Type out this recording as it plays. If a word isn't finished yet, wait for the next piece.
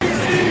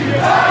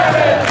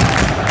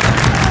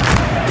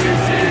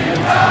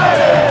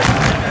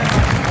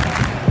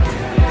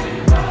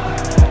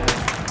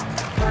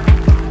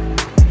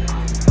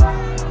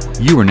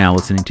are now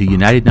listening to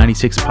United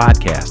 96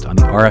 Podcast on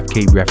the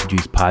RFK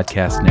Refugees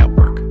Podcast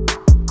Network.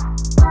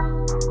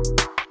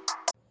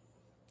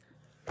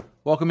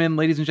 Welcome in,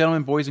 ladies and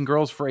gentlemen, boys and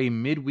girls, for a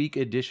midweek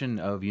edition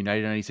of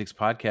United 96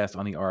 Podcast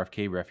on the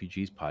RFK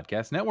Refugees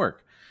Podcast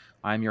Network.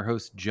 I'm your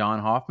host, John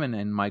Hoffman,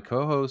 and my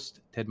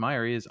co-host, Ted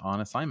Meyer, is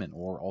on assignment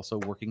or also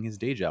working his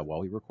day job while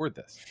we record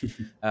this.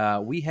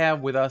 We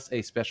have with us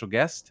a special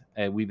guest.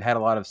 We've had a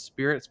lot of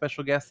Spirit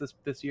special guests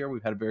this year.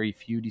 We've had very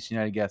few DC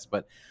United guests,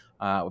 but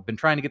we've been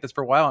trying to get this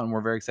for a while, and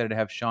we're very excited to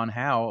have Sean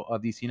Howe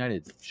of DC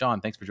United.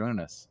 Sean, thanks for joining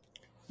us.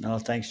 No,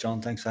 thanks,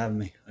 John. Thanks for having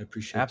me. I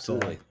appreciate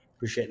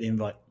appreciate the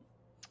invite.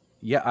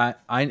 Yeah,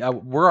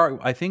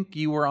 I think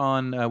you were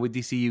on with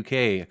DC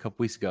UK a couple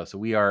weeks ago, so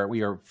we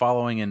are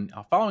following in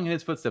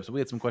his footsteps. We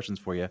had some questions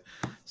for you,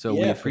 so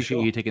we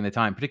appreciate you taking the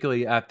time,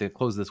 particularly at the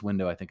close of this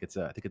window. I think it's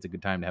a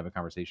good time to have a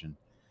conversation.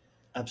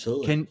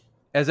 Absolutely.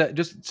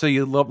 Just so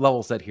you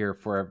level set here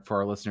for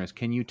our listeners,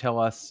 can you tell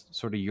us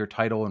sort of your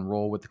title and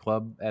role with the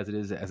club as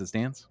it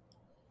stands?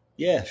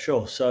 Yeah,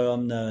 sure. So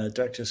I'm the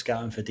director of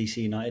scouting for DC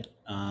United.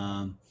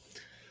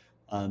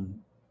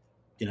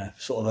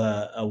 Sort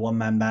of a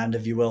one-man band,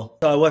 if you will.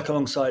 So I work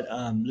alongside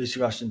Lucy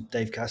Rushton,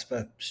 Dave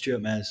Casper,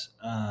 Stuart Mears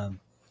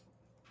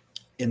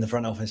in the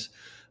front office.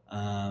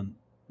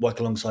 Work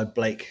alongside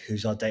Blake,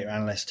 who's our data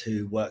analyst,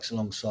 who works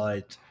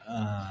alongside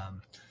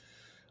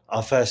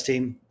our first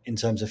team in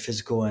terms of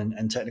physical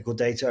and technical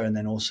data, and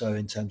then also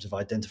in terms of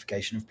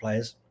identification of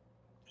players.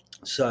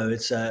 So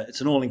it's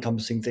an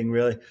all-encompassing thing,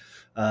 really.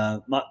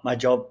 My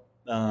job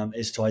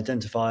is to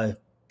identify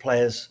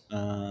players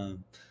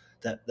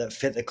that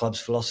fit the club's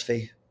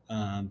philosophy,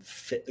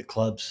 fit the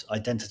club's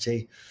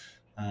identity,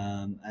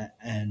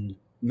 and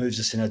moves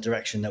us in a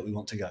direction that we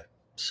want to go.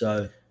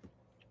 So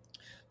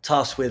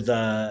tasked with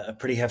a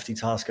pretty hefty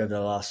task over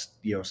the last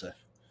year or so.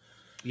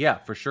 Yeah,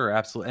 for sure.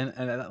 Absolutely.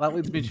 And that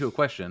leads me to a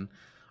question.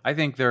 I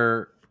think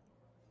the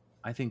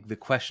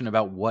question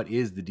about what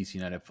is the DC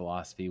United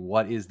philosophy,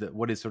 what is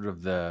sort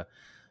of the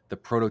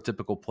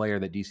prototypical player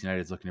that DC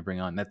United is looking to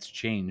bring on, that's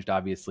changed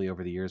obviously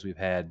over the years. We've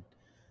had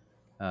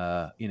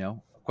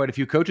quite a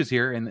few coaches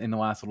here in the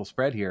last little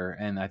spread here,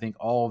 and I think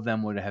all of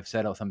them would have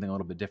said something a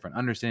little bit different,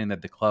 understanding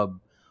that the club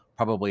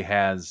probably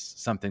has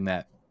something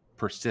that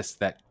persists,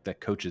 that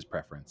coach's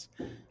preference.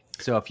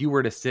 So if you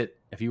were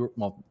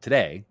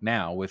today,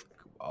 now, with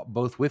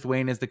both with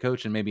Wayne as the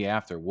coach and maybe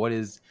after, what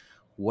is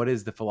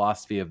the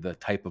philosophy of the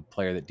type of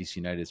player that DC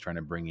United is trying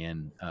to bring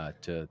in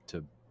to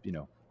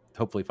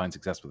hopefully find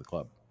success with the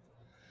club?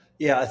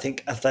 Yeah, I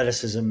think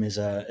athleticism is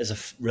a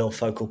real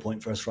focal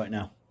point for us right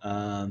now,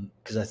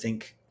 because I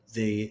think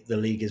the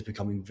league is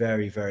becoming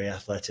very, very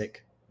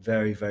athletic,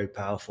 very, very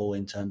powerful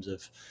in terms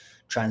of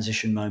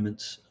transition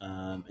moments,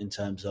 in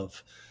terms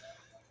of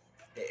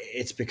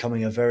it's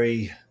becoming a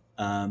very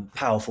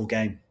powerful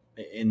game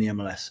in the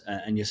MLS,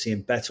 and you're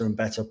seeing better and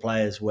better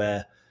players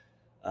where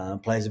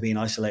players are being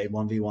isolated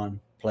 1v1,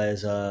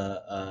 players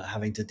are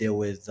having to deal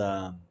with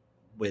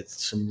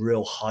some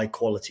real high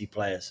quality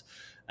players,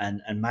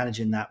 and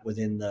managing that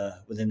within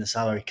the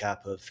salary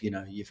cap of,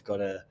 you've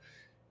got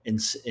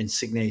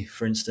Insigne,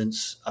 for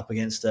instance, up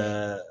against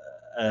a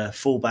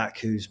fullback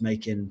who's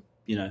making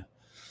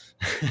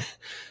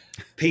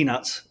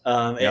peanuts.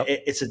 Yep.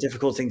 It's a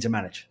difficult thing to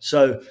manage.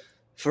 So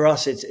for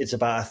us, it's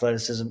about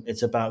athleticism.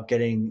 It's about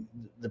getting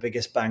the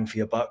biggest bang for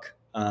your buck.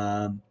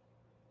 And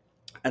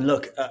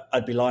look,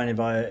 I'd be lying if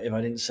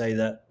I didn't say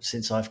that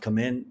since I've come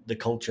in, the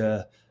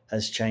culture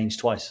has changed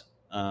twice.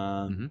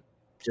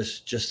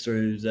 Just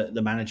through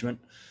the management.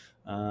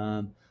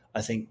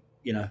 I think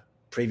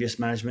previous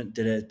management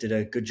did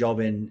a good job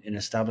in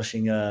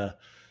establishing a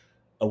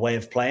way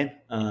of playing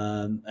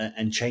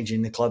and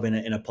changing the club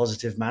in a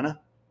positive manner.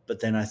 But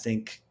then I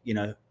think,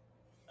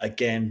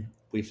 again,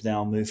 we've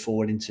now moved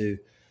forward into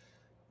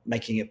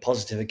making it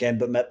positive again,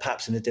 but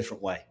perhaps in a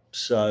different way.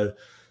 So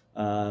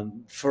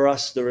for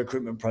us, the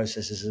recruitment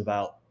process is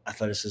about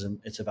athleticism.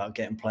 It's about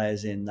getting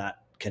players in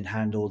that can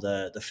handle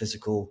the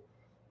physical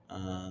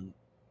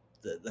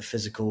the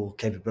physical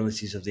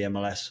capabilities of the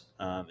MLS.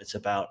 It's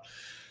about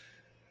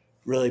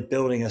really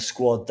building a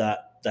squad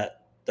that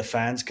the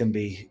fans can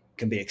be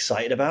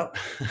excited about.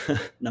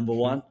 Number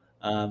one,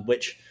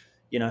 which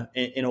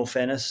in all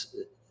fairness,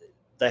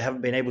 they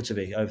haven't been able to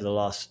be over the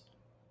last.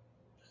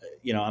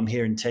 I'm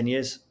here in 10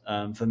 years.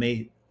 For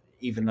me,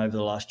 even over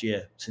the last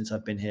year since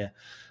I've been here,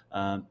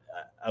 I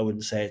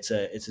wouldn't say it's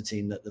a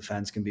team that the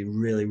fans can be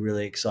really,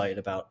 really excited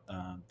about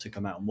to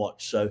come out and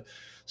watch. So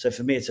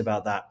for me, it's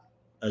about that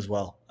as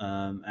well,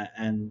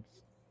 and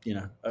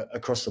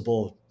across the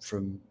board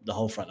from the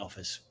whole front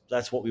office.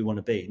 That's what we want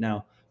to be.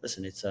 Now,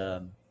 listen, it's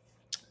a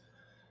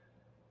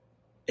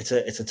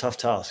tough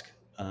task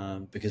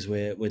because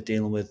we're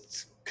dealing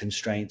with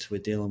constraints. We're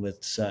dealing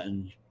with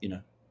certain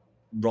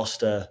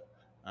roster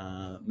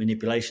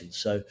manipulations.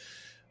 So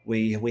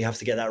we have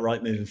to get that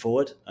right moving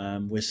forward.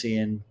 We're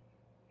seeing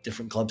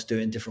different clubs do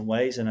it in different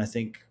ways, and I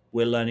think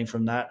we're learning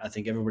from that. I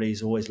think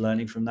everybody's always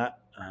learning from that,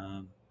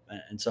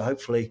 and so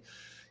hopefully,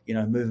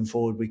 moving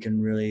forward, we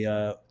can really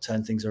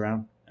turn things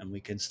around and we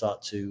can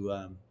start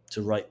to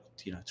right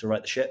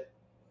the ship.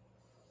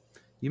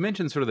 You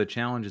mentioned sort of the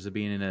challenges of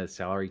being in a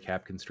salary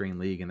cap constrained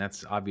league, and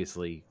that's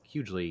obviously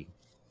hugely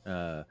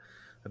a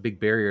big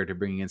barrier to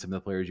bringing in some of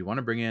the players you want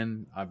to bring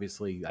in.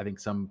 Obviously, I think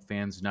some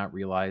fans do not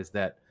realize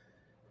that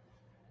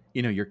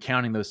you're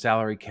counting those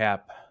salary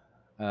cap.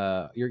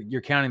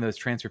 You're counting those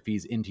transfer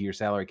fees into your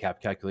salary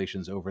cap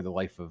calculations over the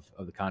life of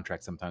the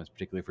contract. Sometimes,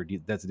 particularly for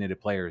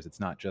designated players, it's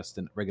not just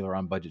a regular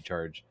on budget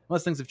charge.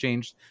 Unless things have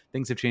changed.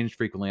 Things have changed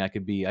frequently. I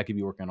could be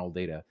working on old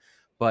data.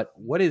 But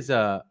what is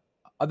other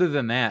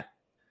than that?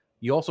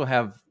 You also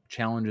have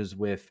challenges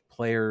with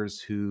players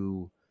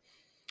who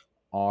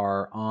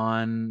are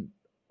on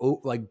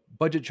like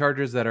budget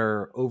charges that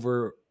are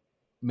over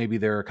maybe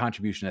their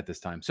contribution at this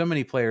time. So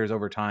many players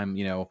over time,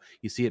 you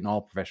see it in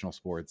all professional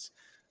sports.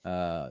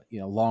 A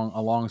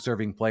long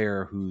serving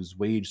player whose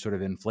wage sort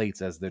of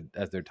inflates as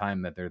their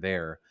time that they're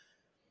there.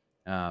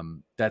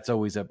 That's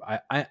always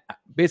I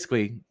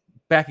basically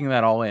backing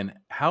that all in.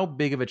 How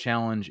big of a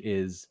challenge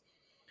is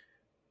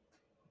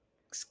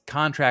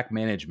contract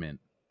management,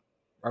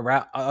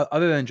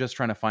 other than just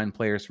trying to find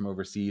players from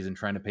overseas and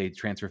trying to pay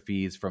transfer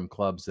fees from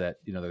clubs that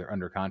they're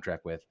under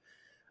contract with?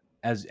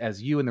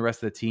 As you and the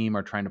rest of the team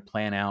are trying to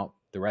plan out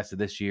the rest of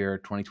this year,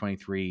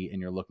 2023,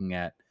 and you're looking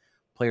at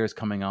players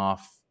coming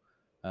off,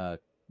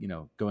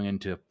 going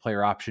into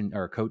player option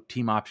or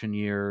team option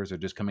years, or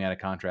just coming out of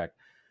contract,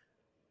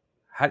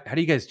 how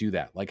do you guys do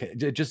that? Like,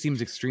 it just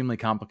seems extremely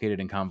complicated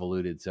and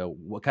convoluted. So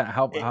what kind of,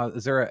 how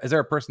is there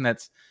a person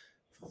that's,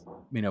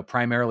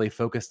 primarily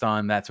focused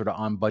on that sort of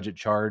on budget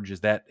charge? Is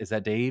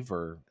that Dave,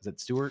 or is it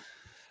Stuart?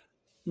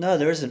 No,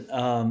 there isn't.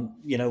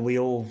 We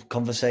all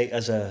conversate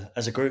as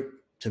a group,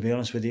 to be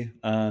honest with you.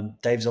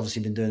 Dave's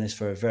obviously been doing this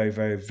for a very,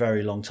 very,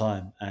 very long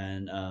time,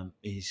 and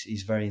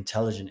he's very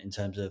intelligent in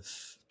terms of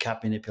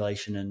cap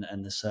manipulation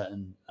and the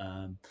certain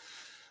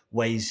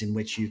ways in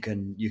which you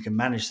can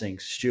manage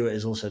things. Stuart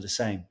is also the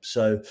same.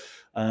 So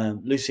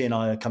Lucy and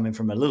I are coming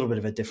from a little bit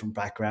of a different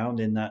background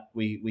in that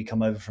we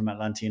come over from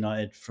Atlanta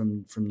United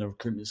from the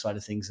recruitment side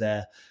of things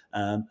there,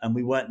 and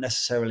we weren't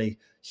necessarily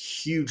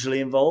hugely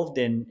involved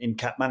in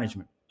cap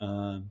management.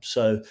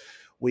 So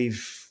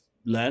we've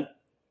learnt.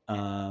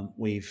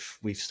 We've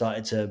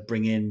started to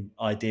bring in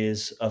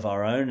ideas of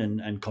our own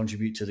and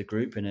contribute to the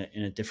group in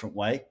a different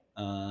way.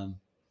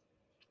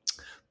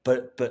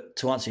 But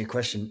to answer your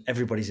question,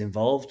 everybody's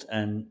involved,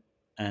 and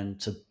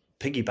to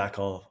piggyback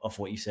off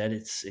what you said,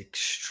 it's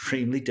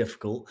extremely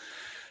difficult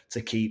to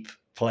keep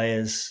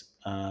players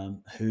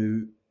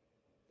who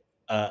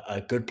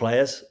are good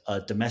players, are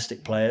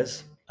domestic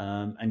players,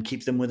 and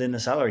keep them within the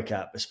salary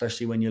cap,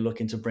 especially when you're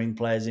looking to bring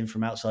players in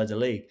from outside the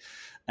league.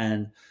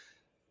 And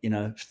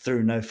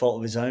through no fault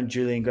of his own,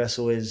 Julian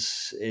Gressel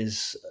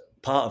is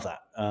part of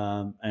that,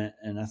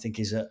 and I think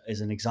is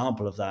an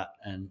example of that.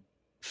 And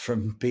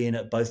from being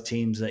at both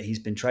teams that he's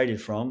been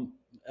traded from,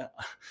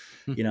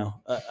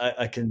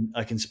 I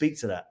can speak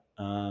to that.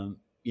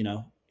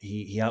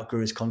 He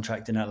outgrew his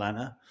contract in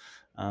Atlanta,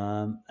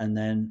 and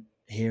then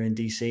here in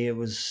DC, it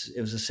was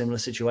a similar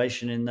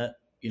situation in that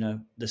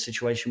the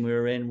situation we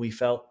were in, we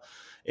felt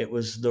it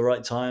was the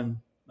right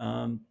time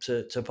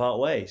to part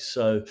ways.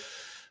 So.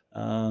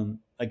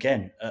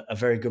 Again, a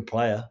very good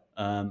player,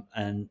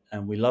 and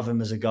we love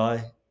him as a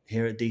guy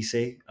here at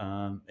DC.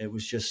 It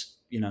was just,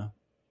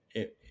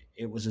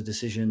 it was a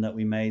decision that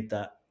we made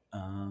that,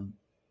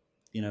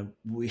 it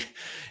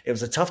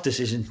was a tough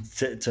decision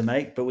to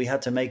make, but we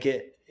had to make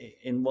it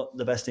in what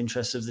the best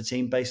interests of the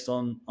team based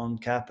on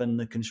cap and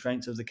the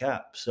constraints of the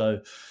cap.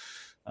 So,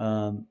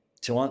 to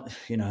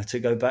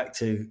go back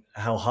to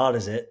how hard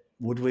is it?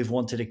 Would we have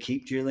wanted to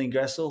keep Julian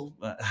Gressel?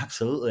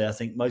 Absolutely. I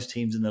think most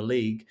teams in the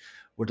league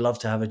would love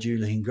to have a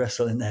Julian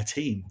Gressel in their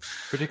team,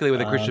 particularly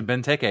with a Christian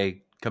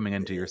Benteke coming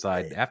into your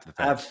side after the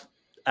fact.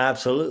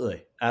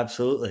 Absolutely.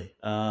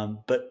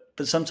 But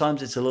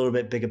sometimes it's a little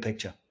bit bigger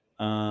picture.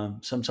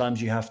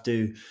 Sometimes you have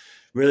to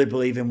really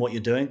believe in what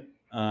you're doing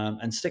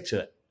and stick to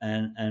it.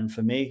 And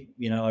for me,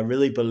 I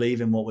really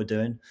believe in what we're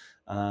doing.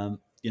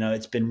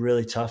 It's been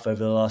really tough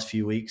over the last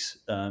few weeks,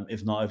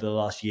 if not over the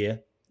last year.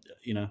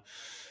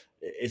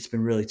 It's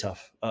been really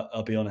tough.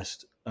 I'll be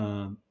honest,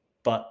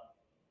 but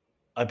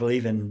I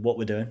believe in what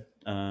we're doing,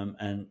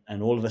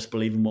 and all of us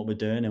believe in what we're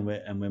doing, and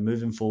we're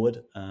moving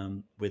forward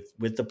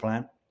with the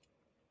plan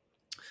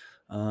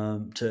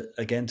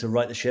to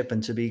right the ship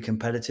and to be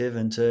competitive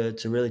and to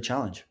really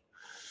challenge.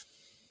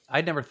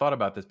 I'd never thought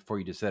about this before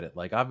you just said it.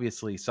 Like,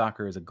 obviously,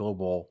 soccer is a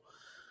global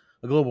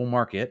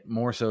market,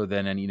 more so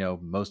than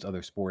most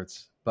other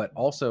sports, but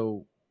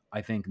also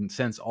I think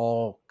since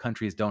all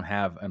countries don't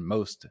have,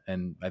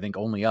 and I think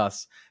only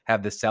us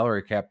have this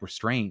salary cap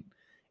restraint,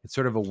 it's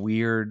sort of a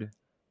weird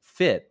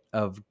fit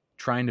of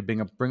trying to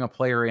bring a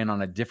player in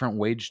on a different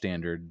wage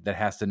standard that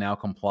has to now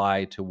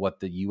comply to what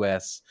the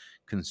U.S.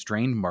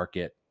 constrained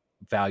market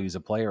values a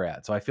player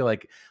at. So I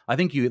think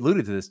you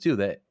alluded to this too,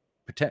 that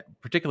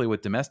particularly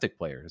with domestic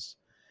players,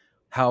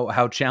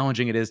 how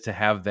challenging it is to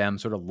have them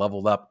sort of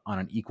leveled up on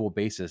an equal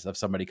basis of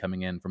somebody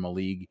coming in from a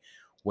league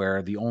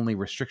where the only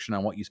restriction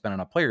on what you spend on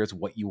a player is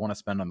what you want to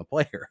spend on the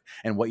player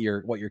and what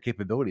your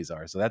capabilities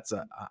are. So that's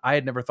I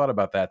had never thought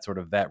about that, sort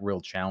of that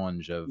real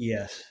challenge of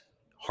yes,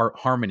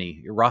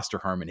 harmony, roster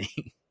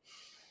harmony.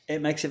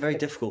 It makes it very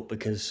difficult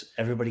because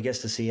everybody gets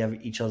to see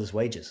each other's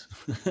wages,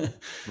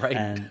 Right?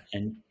 And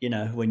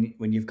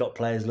when you've got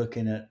players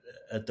looking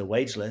at the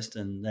wage list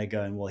and they're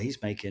going, well,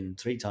 he's making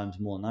 3 times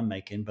more than I'm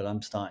making, but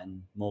I'm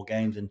starting more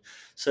games, and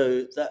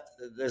so that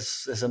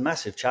there's a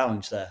massive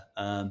challenge there,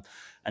 and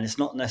it's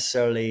not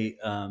necessarily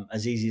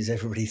as easy as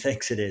everybody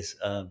thinks it is.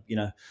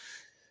 You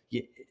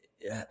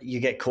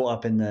get caught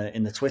up in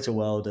the Twitter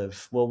world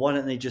of, well, why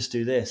don't they just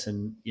do this?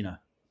 And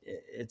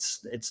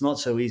it's not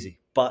so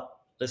easy, but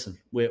listen,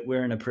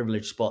 we're in a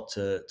privileged spot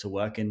to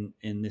work in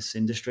this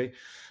industry,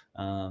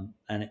 and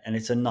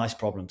it's a nice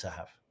problem to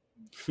have.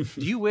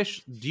 Do you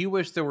wish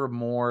there were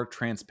more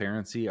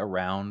transparency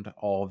around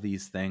all of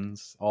these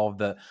things, all of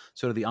the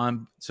sort of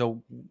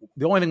so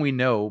the only thing we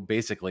know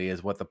basically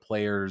is what the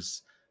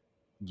players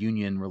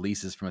union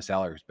releases from a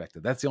salary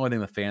perspective. That's the only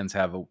thing the fans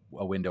have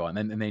a window on,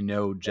 and they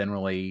know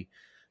generally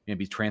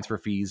maybe transfer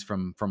fees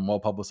from well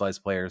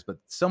publicized players, but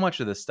so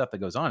much of the stuff that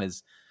goes on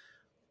is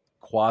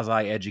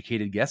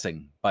quasi-educated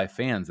guessing by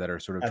fans that are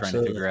sort of Absolutely.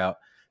 trying to figure out.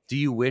 Do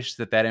you wish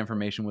that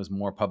information was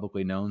more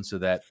publicly known so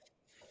that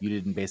you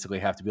didn't basically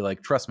have to be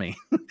like, trust me,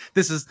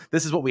 this is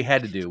what we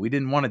had to do. We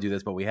didn't want to do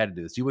this, but we had to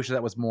do this. Do you wish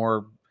that was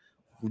more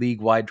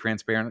league-wide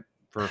transparent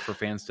for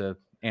fans to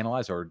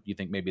analyze, or do you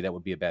think maybe that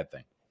would be a bad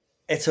thing?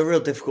 It's a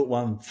real difficult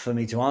one for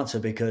me to answer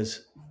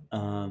because,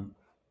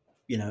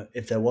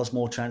 if there was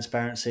more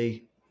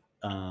transparency,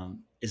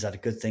 is that a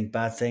good thing,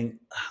 bad thing?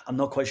 I'm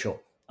not quite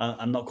sure.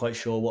 I'm not quite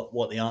sure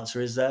what the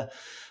answer is there.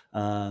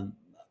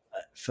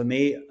 For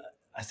me,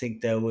 I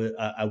think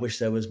I wish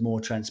there was more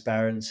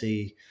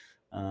transparency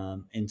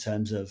in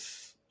terms of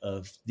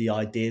the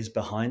ideas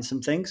behind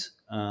some things.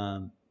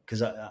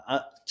 Because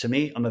to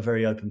me, I'm a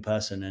very open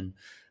person,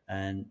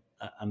 and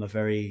I'm a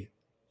very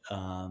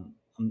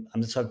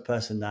I'm the type of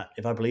person that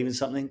if I believe in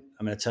something,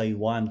 I'm going to tell you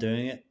why I'm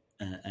doing it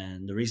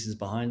and the reasons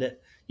behind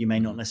it. You may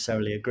not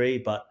necessarily agree,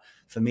 but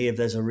for me, if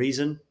there's a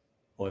reason,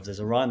 or if there's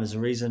a rhyme, there's a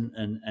reason,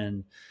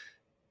 and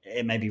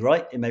it may be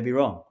right, it may be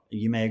wrong.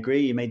 You may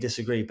agree, you may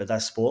disagree, but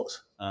that's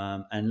sports.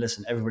 And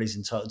listen, everybody's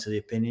entitled to the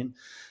opinion,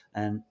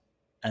 and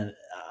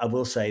I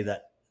will say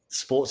that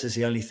sports is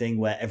the only thing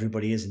where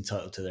everybody is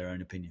entitled to their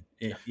own opinion.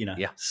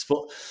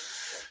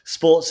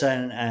 Sports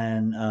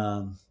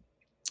and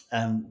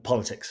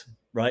politics,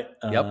 right?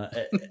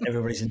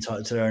 Everybody's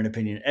entitled to their own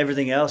opinion.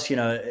 Everything else,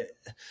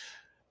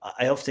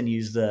 I often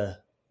use the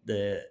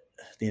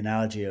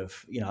analogy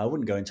of, I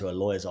wouldn't go into a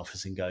lawyer's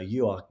office and go,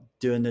 you are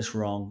doing this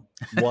wrong.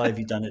 Why have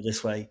you done it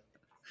this way?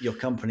 Your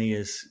company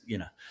is,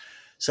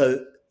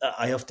 So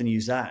I often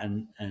use that.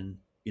 And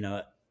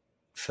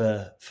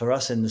for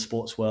us in the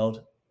sports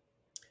world,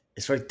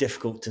 it's very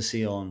difficult to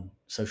see on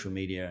social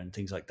media and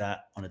things like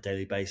that on a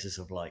daily basis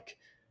of like,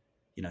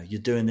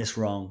 you're doing this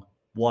wrong.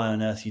 Why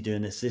on earth are you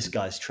doing this? This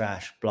guy's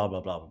trash, blah,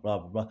 blah, blah, blah,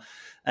 blah, blah.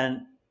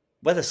 And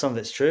whether some of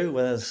it's true,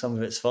 whether some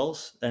of it's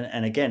false,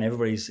 and again,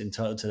 everybody's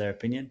entitled to their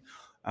opinion.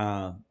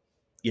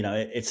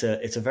 It's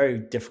a very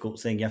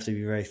difficult thing. You have to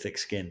be very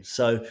thick-skinned.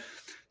 So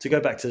to go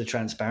back to the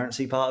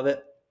transparency part of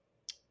it,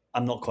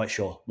 I'm not quite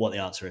sure what the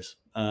answer is.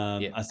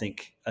 I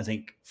think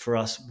for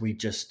us,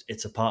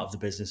 it's a part of the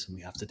business and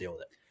we have to deal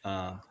with it.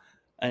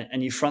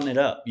 And you front it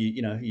up.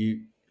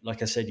 You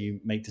like I said, you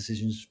make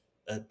decisions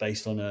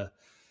based on an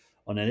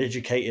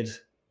educated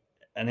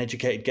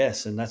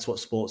guess, and that's what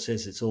sports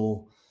is. It's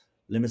all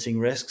limiting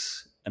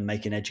risks and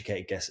making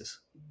educated guesses.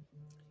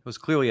 It was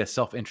clearly a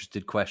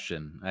self-interested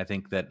question. I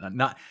think that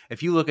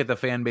if you look at the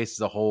fan base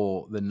as a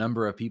whole, the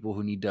number of people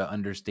who need to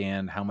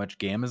understand how much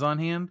GAM is on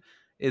hand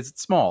is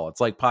small.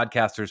 It's like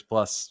podcasters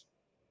plus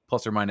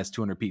or minus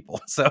 200 people.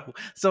 So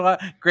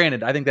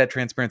granted, I think that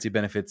transparency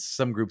benefits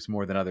some groups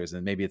more than others,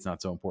 and maybe it's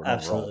not so important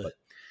Absolutely. overall.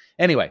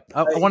 But anyway,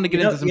 I wanted to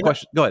get into some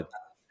questions. Go ahead.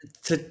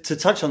 To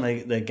touch on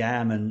the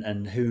GAM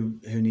and who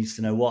needs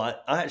to know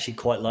what, I actually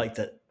quite like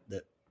that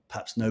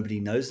perhaps nobody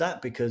knows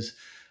that, because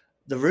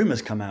the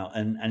rumors come out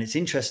and it's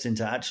interesting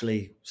to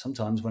actually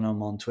sometimes when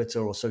I'm on Twitter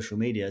or social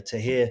media to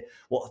hear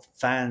what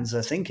fans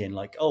are thinking,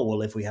 like, oh,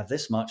 well, if we have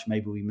this much,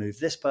 maybe we move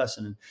this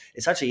person. And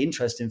it's actually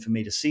interesting for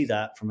me to see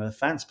that from a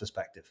fan's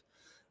perspective.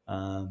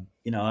 I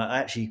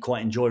actually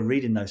quite enjoy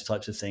reading those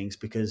types of things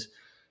because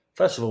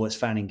first of all, it's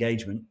fan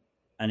engagement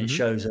and it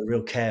shows a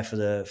real care for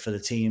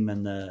the team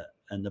and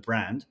the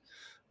brand.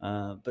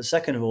 But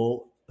second of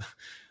all,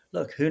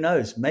 look, who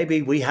knows?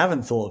 Maybe we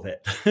haven't thought of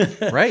it.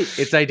 Right.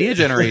 It's idea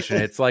generation.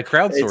 It's like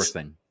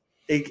crowdsourcing.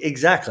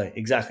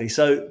 Exactly.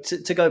 So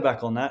to go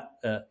back on that,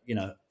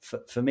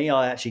 for me,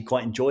 I actually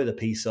quite enjoy the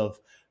piece of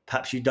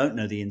perhaps you don't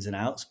know the ins and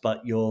outs,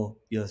 but you're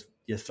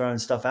throwing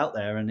stuff out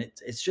there, and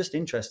it's just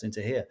interesting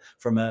to hear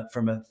from a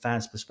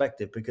fan's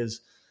perspective,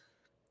 because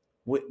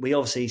we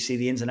obviously see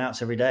the ins and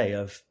outs every day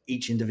of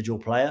each individual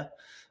player,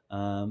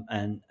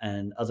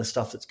 and other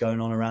stuff that's going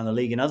on around the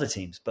league and other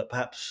teams. But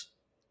perhaps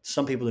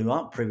some people who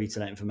aren't privy to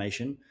that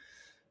information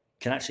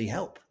can actually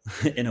help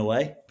in a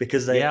way,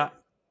 because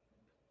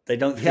they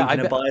don't think in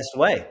a biased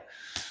way.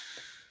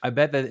 I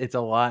bet that it's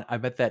a lot. I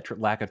bet that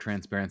lack of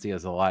transparency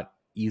is a lot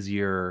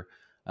easier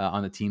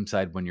on the team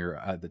side when you're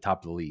at the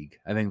top of the league.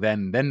 I think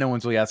then no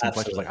one's really asking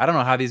questions like, I don't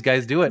know how these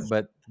guys do it,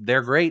 but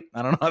they're great.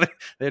 I don't know.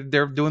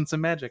 They're doing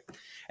some magic.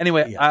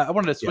 Anyway, I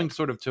wanted to swing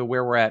sort of to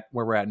where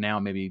we're at now,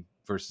 maybe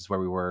versus where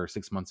we were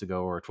 6 months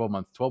ago or 12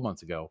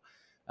 months ago.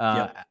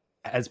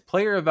 As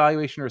player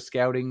evaluation or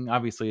scouting,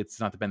 obviously it's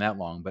not been that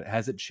long, but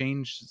has it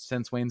changed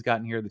since Wayne's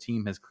gotten here? The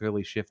team has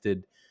clearly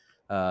shifted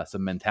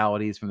some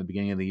mentalities from the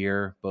beginning of the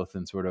year, both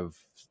in sort of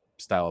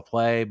style of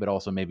play, but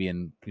also maybe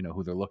in,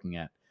 who they're looking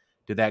at.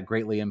 Did that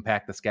greatly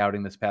impact the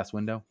scouting this past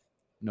window,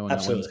 knowing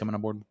that Wayne's coming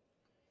on board?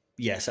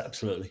 Yes,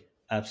 absolutely.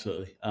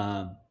 Absolutely.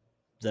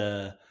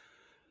 The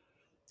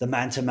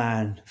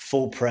man-to-man,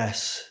 full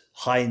press,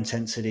 high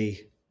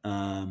intensity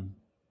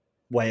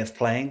way of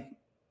playing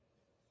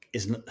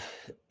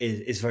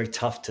is very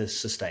tough to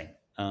sustain.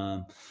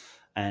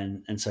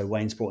 And so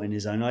Wayne's brought in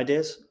his own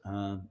ideas.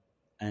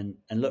 And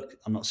look,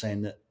 I'm not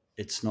saying that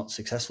it's not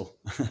successful,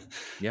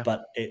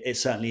 but it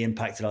certainly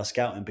impacted our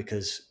scouting,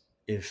 because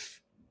if,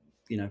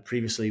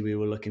 previously we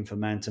were looking for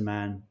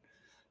man-to-man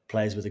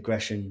players with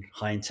aggression,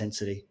 high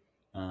intensity,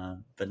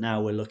 but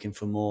now we're looking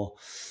for more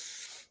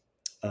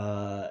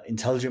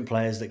intelligent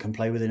players that can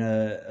play within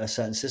a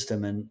certain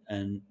system.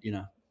 And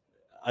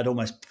I'd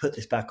almost put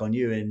this back on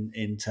you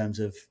in terms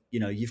of,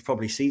 you've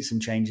probably seen some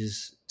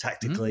changes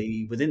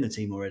tactically within the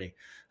team already,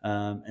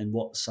 and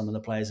what some of the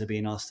players are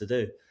being asked to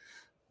do.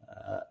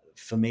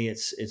 For me,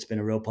 it's been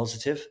a real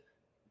positive.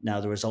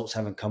 Now the results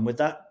haven't come with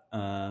that,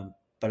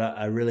 but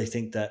I really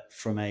think that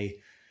from a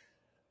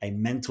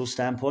mental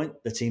standpoint,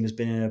 the team has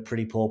been in a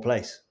pretty poor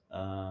place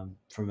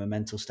from a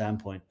mental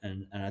standpoint,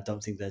 and I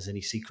don't think there's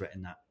any secret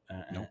in that.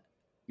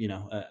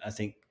 I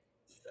think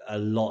a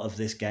lot of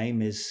this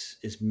game is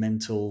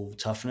mental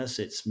toughness,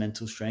 it's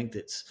mental strength,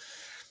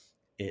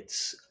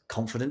 it's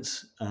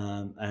confidence,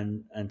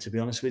 and to be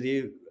honest with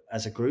you,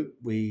 as a group,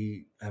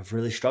 we have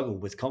really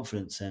struggled with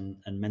confidence and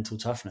mental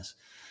toughness.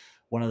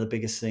 One of the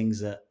biggest things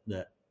that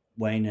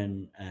Wayne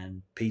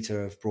and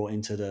Peter have brought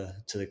into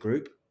the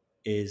group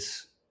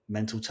is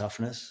mental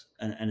toughness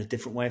and a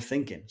different way of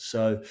thinking.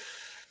 So,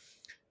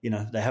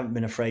 they haven't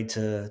been afraid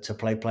to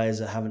play players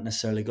that haven't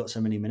necessarily got so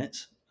many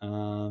minutes,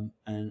 and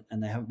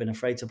they haven't been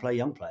afraid to play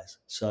young players.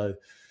 So,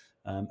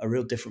 a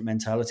real different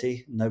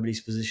mentality.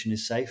 Nobody's position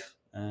is safe.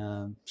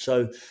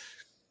 So,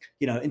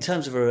 in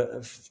terms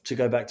of to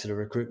go back to the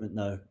recruitment,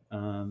 though,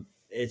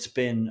 it's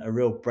been a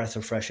real breath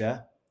of fresh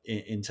air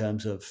in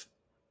terms of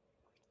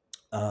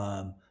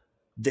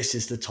this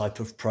is the type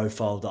of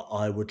profile that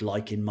I would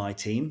like in my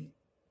team.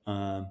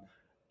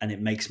 And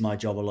it makes my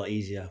job a lot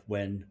easier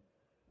when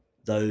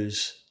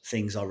those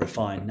things are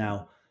refined.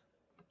 Now,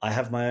 I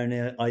have my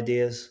own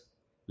ideas.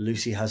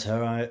 Lucy has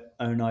her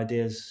own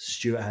ideas.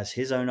 Stuart has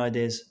his own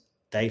ideas.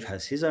 Dave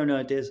has his own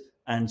ideas,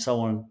 and so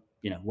on.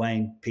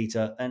 Wayne,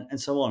 Peter, and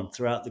so on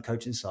throughout the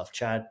coaching staff.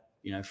 Chad,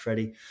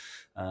 Freddie,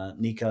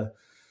 Nico.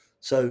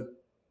 So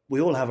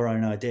we all have our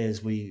own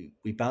ideas. We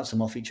bounce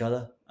them off each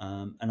other,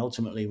 and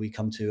ultimately we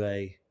come to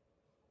a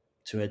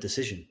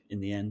decision in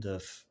the end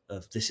of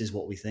this is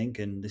what we think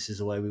and this is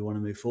the way we want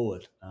to move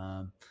forward.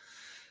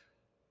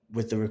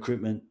 With the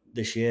recruitment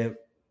this year,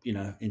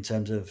 in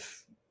terms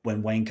of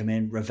when Wayne came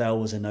in, Ravel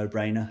was a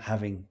no-brainer,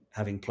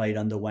 having played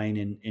under Wayne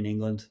in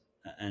England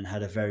and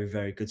had a very,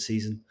 very good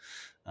season.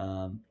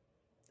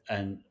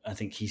 And I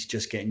think he's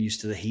just getting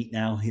used to the heat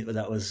now.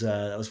 That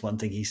was one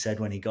thing he said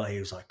when he got here. He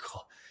was like,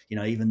 oh,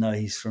 even though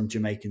he's from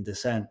Jamaican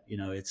descent,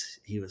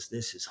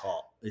 this is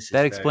hot.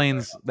 That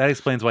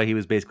explains why he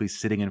was basically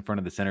sitting in front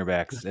of the center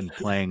backs and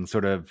playing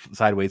sort of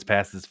sideways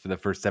passes for the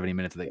first 70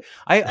 minutes of the game.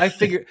 I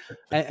figure,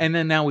 and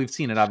then now we've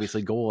seen it,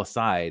 obviously, goal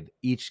aside,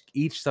 each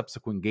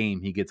subsequent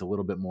game, he gets a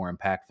little bit more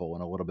impactful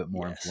and a little bit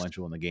more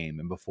influential in the game.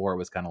 And before it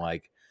was kind of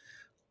like,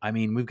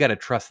 we've got to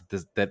trust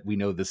that we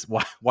know this,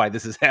 why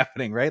this is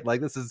happening, right? Like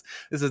this is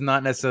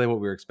not necessarily what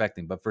we were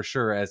expecting, but for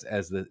sure, as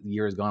the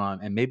year has gone on,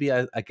 and maybe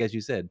like as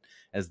you said,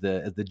 as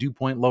the dew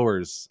point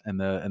lowers and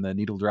the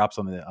needle drops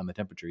on the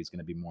temperature, he's going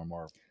to be more and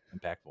more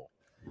impactful.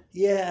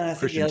 Yeah, and I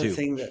think the other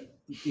thing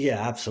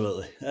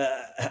absolutely.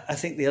 I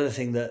think the other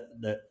thing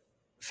that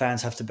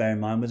fans have to bear in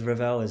mind with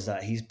Ravel is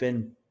that he's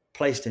been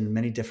placed in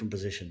many different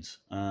positions.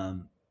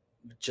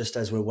 Just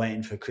as we're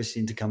waiting for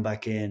Christian to come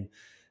back in.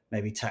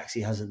 Maybe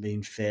Taxi hasn't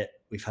been fit.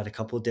 We've had a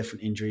couple of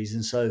different injuries.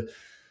 And so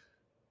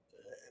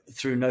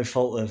through no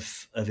fault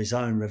of his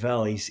own,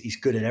 Ravel, he's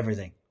good at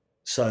everything.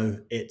 So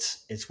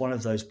it's one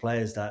of those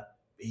players that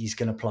he's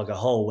going to plug a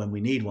hole when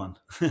we need one.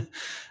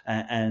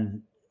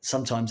 And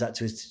sometimes that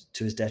to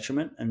his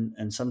detriment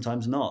and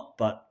sometimes not.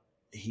 But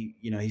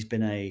he's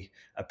been a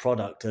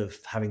product of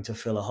having to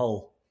fill a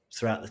hole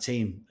throughout the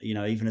team,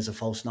 even as a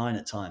false nine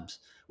at times,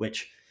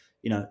 which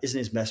isn't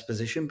his best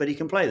position, but he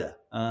can play there.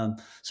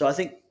 So I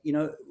think,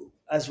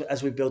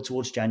 as we build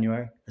towards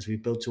January, as we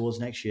build towards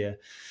next year,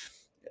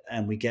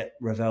 and we get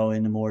Ravel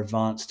in a more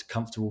advanced,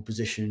 comfortable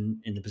position,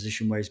 in the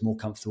position where he's more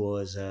comfortable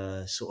as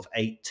a sort of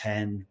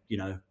 8-10,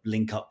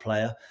 link-up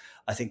player,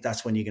 I think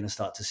that's when you're going to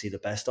start to see the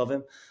best of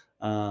him.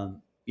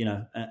 And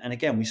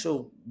again, we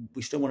still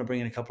want to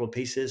bring in a couple of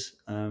pieces.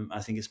 I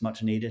think it's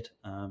much needed.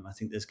 I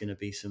think there's going to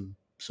be some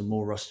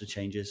more roster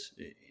changes.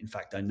 In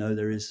fact, I know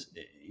there is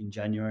in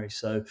January.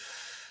 So,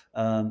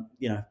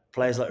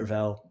 players like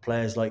Ravel,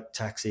 players like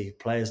Taxi,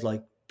 players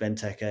like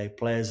Benteke,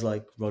 players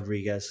like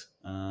Rodriguez,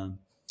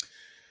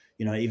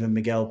 even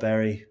Miguel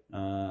Berry,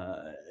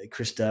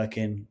 Chris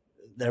Durkin,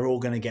 they're all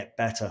going to get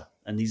better.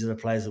 And these are the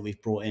players that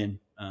we've brought in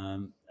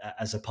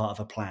as a part of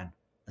a plan,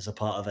 as a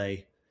part of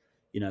a,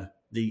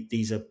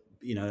 these are,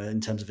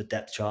 in terms of a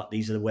depth chart,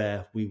 these are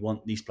where we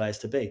want these players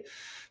to be.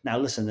 Now,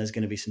 listen, there's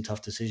going to be some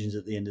tough decisions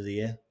at the end of the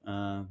year.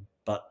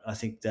 But I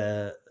think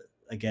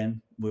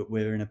again,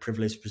 we're in a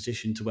privileged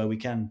position to where we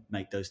can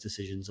make those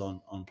decisions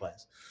on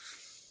players.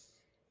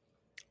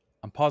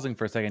 I'm pausing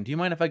for a second. Do you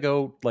mind if I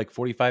go like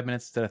 45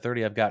 minutes instead of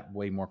 30? I've got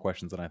way more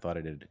questions than I thought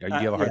I did. Do you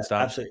have a hard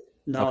stop? Absolutely.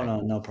 No,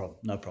 okay. No problem.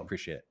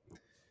 Appreciate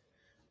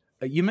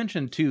it. You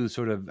mentioned too,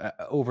 sort of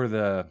over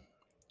the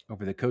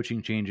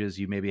coaching changes,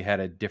 you maybe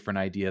had a different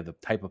idea of the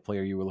type of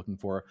player you were looking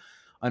for.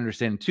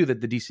 Understanding too that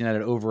the DC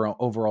United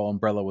overall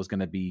umbrella was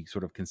going to be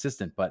sort of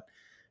consistent, but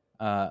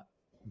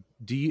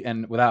do you,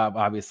 and without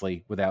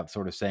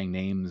sort of saying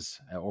names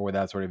or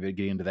without sort of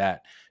getting into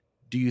that,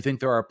 do you think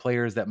there are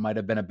players that might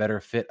have been a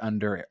better fit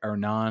under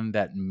Hernan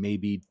that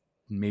maybe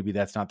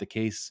that's not the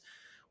case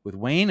with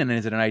Wayne? And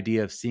is it an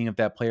idea of seeing if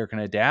that player can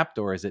adapt,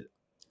 or is it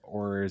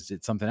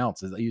something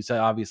else? You said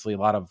obviously a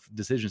lot of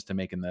decisions to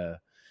make in the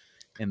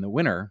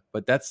winter,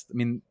 but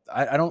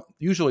I don't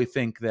usually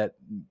think that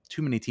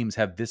too many teams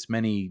have this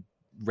many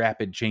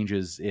rapid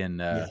changes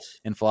in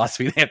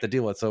philosophy they have to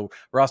deal with. So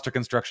roster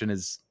construction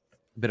is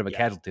a bit of a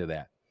casualty of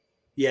that.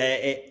 Yeah,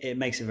 it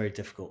makes it very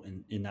difficult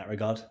in that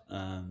regard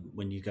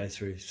when you go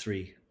through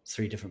three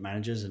different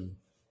managers. And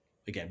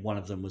again, one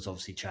of them was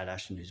obviously Chad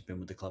Ashton, who's been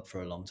with the club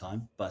for a long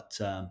time. But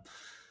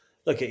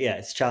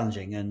it's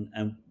challenging.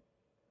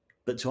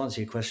 But to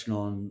answer your question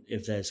on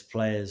if there's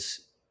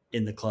players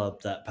in the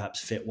club that perhaps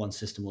fit one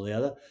system or the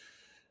other,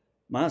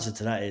 my answer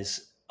to that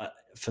is,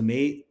 for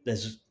me,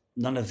 there's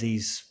none of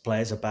these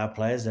players are bad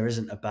players. There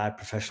isn't a bad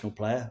professional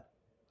player.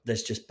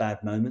 There's just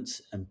bad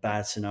moments and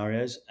bad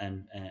scenarios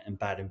and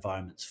bad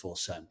environments for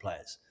certain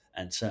players.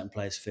 And certain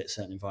players fit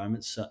certain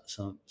environments.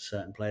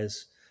 Certain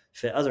players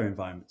fit other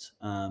environments.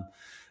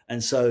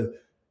 And so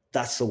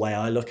that's the way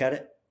I look at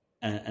it.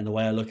 And the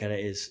way I look at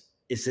it is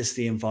this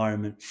the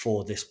environment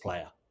for this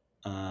player?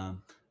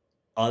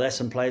 Are there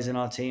some players in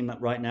our team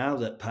right now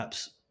that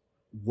perhaps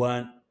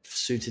weren't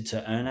suited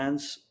to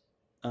Hernan's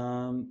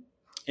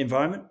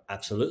environment?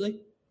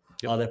 Absolutely.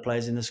 Yep. Are there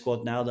players in the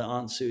squad now that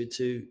aren't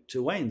suited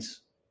to Wayne's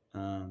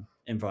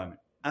environment?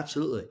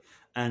 Absolutely.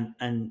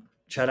 And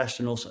Chad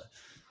Ashton also.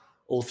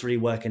 All three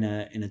work in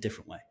a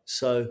different way.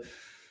 So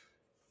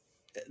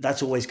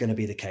that's always going to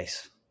be the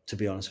case, to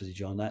be honest with you,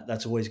 John.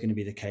 That's always going to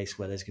be the case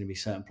where there's going to be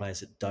certain players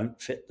that don't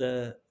fit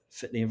the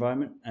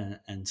environment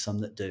and some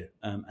that do.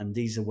 And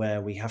these are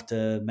where we have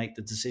to make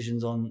the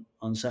decisions on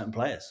certain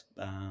players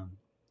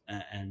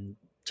and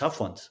tough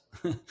ones,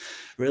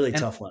 really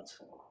tough ones.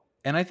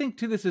 And I think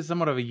too, this is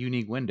somewhat of a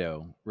unique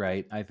window,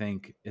 right? I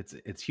think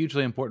it's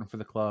hugely important for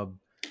the club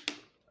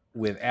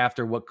with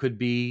after what could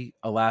be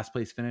a last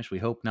place finish. We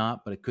hope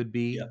not, but it could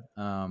be.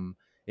 Yeah.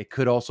 It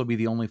could also be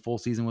the only full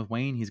season with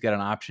Wayne. He's got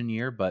an option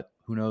year, but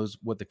who knows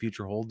what the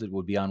future holds. It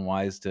would be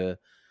unwise to,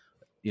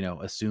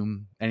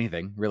 assume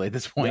anything really at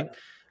this point.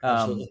 Yeah,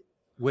 absolutely.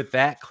 With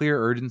that clear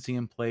urgency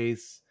in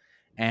place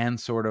and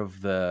sort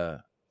of I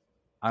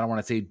don't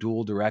want to say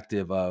dual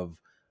directive of,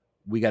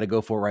 we got to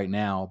go for it right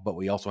now, but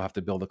we also have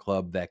to build a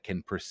club that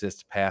can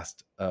persist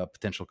past a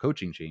potential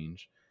coaching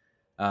change.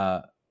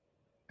 How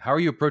are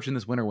you approaching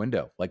this winter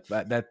window? Like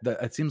that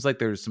it seems like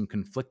there's some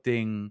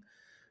conflicting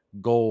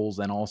goals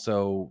and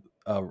also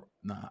I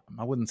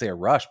wouldn't say a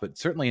rush, but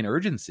certainly an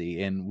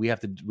urgency. And we have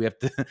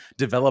to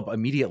develop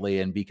immediately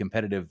and be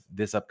competitive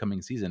this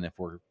upcoming season if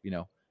we're,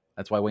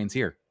 that's why Wayne's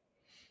here.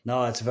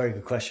 No, that's a very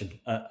good question.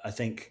 I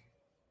think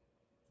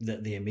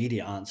that the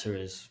immediate answer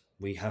is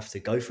we have to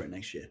go for it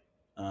next year.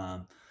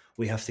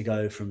 We have to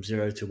go from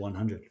 0 to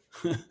 100.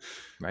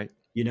 Right.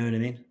 You know what I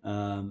mean?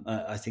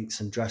 I think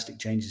some drastic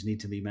changes need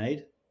to be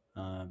made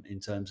in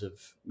terms of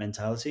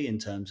mentality, in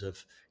terms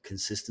of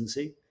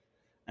consistency.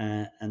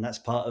 And that's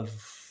part of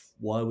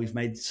why we've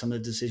made some of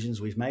the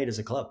decisions we've made as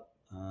a club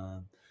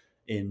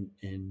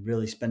in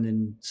really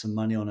spending some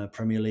money on a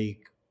Premier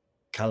League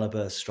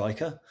caliber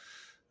striker,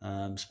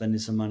 spending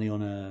some money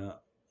on a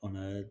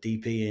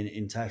DP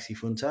in Taxi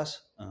Funtas,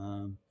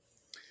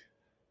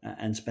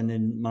 and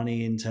spending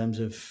money in terms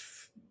of,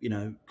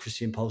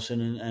 Christian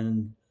Poulsen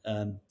and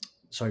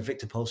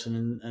Victor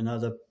Poulsen and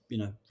other,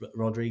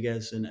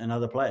 Rodriguez and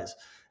other players.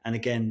 And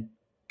again,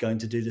 going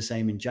to do the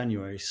same in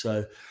January.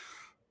 So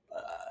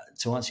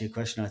to answer your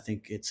question, I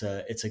think it's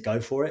a go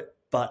for it,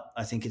 but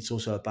I think it's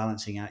also a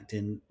balancing act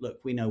in, look,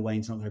 we know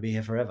Wayne's not going to be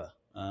here forever.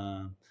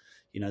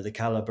 The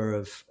caliber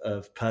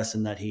of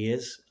person that he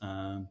is,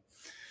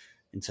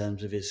 in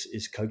terms of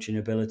his coaching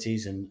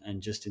abilities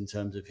and just in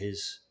terms of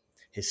his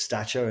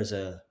stature as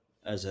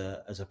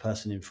a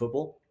person in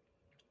football,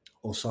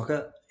 or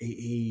soccer,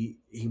 he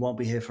won't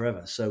be here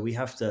forever. So we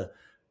have to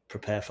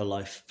prepare for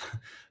life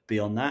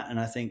beyond that. And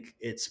I think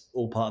it's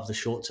all part of the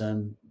short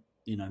term,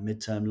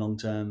 midterm, long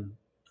term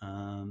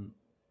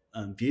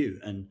view.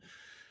 And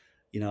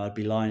I'd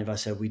be lying if I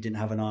said we didn't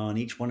have an eye on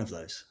each one of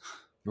those.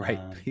 Right.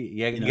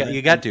 Yeah,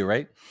 you got to,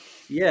 right?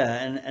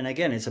 Yeah, and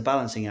again, it's a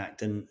balancing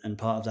act, and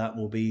part of that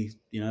will be,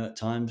 at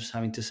times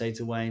having to say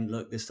to Wayne,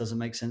 look, this doesn't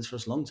make sense for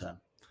us long term.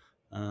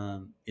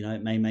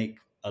 It may make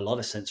a lot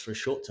of sense for a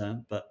short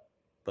term, but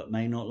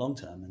may not long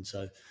term. And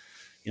so,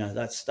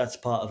 that's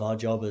part of our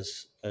job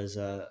as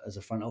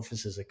a front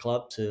office, as a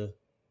club, to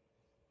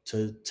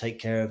take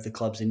care of the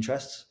club's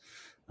interests,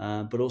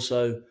 but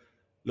also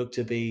look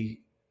to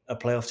be a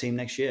playoff team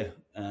next year,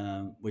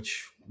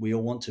 which we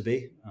all want to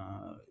be.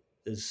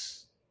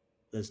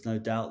 There's no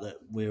doubt that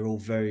we're all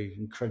very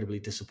incredibly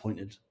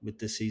disappointed with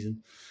this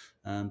season,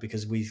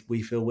 because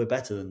we feel we're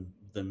better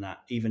than that,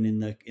 even in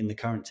the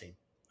current team.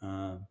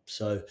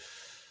 So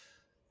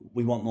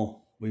we want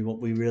more.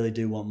 We really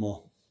do want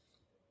more.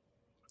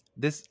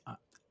 I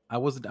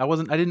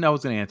didn't know I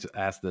was going to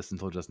ask this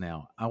until just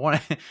now. I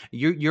want to,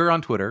 you're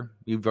on Twitter.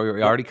 You've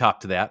already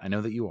copped to that. I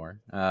know that you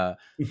are.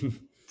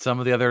 Some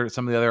of the other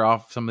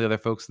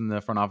folks in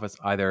the front office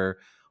either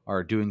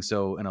are doing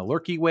so in a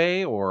lurky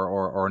way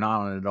or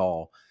not on it at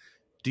all.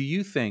 Do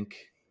you think,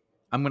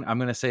 I'm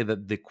going to say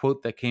that the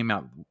quote that came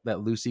out that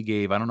Lucy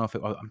gave, I don't know if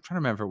I'm trying to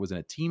remember if it was in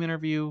a team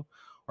interview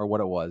or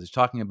what it was. It's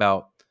talking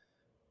about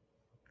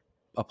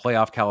a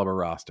playoff caliber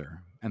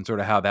roster and sort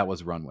of how that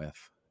was run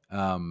with.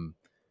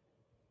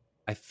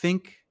 I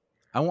think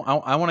I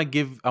want to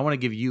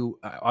give you,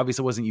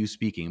 obviously it wasn't you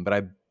speaking,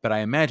 but I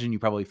imagine you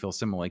probably feel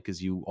similarly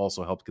because you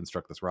also helped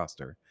construct this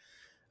roster.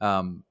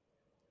 I'm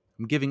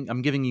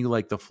giving you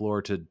like the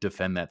floor to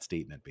defend that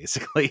statement.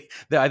 Basically,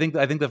 I think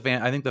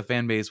the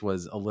fan base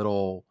was a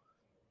little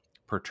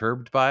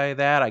perturbed by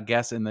that, I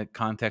guess, in the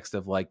context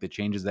of like the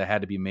changes that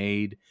had to be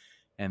made,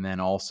 and then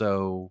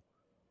also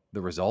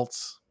the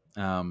results.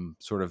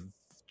 Sort of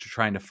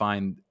trying to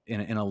find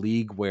in a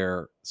league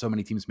where so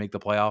many teams make the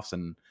playoffs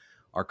and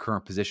our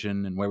current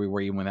position and where we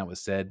were even when that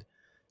was said.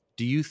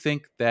 Do you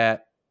think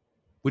that?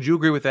 Would you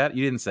agree with that?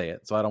 You didn't say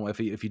it, so I don't. If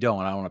you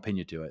don't, I don't want to pin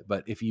you to it.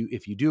 But if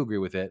you do agree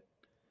with it,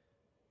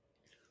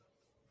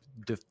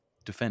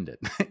 defend it.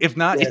 If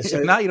not,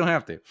 if not, you don't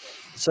have to.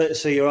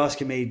 So you're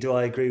asking me, do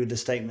I agree with the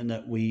statement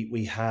that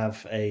we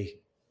have a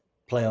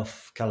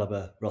playoff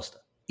caliber roster?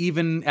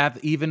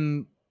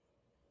 Even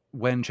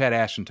when Chad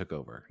Ashton took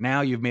over.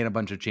 Now you've made a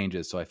bunch of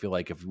changes, so I feel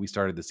like if we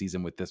started the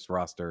season with this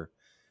roster,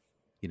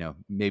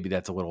 maybe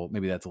that's a little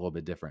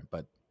bit different.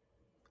 But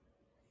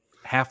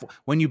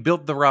when you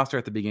built the roster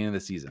at the beginning of the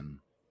season,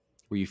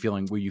 were you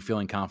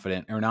feeling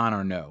confident or not,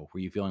 or no? Were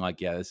you feeling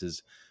like, yeah,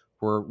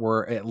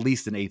 we're at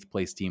least an 8th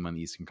place team on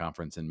the Eastern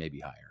Conference and maybe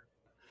higher?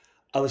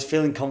 I was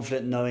feeling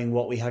confident knowing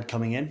what we had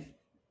coming in.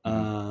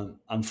 Mm-hmm.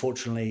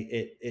 Unfortunately,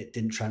 it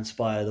didn't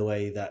transpire the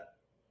way that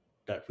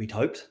we'd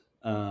hoped,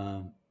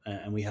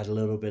 and we had a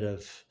little bit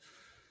of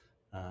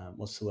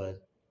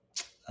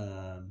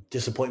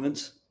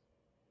disappointments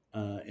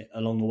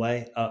along the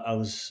way. I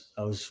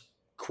was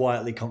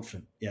quietly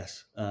confident,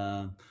 yes.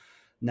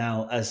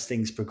 Now, as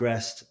things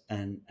progressed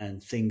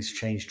and things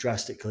changed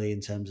drastically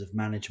in terms of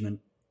management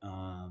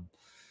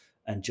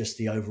and just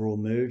the overall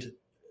mood,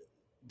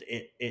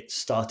 it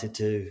started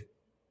to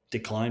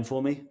decline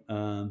for me.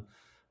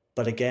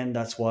 But again,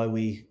 that's why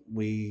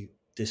we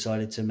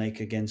decided to make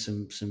again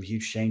some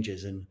huge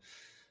changes. And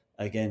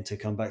again, to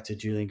come back to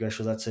Julian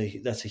Greshel,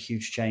 that's a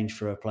huge change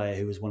for a player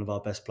who was one of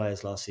our best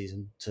players last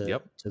season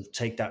to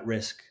take that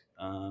risk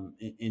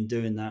in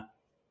doing that.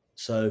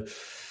 So,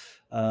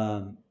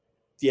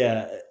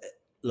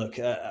 look,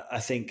 I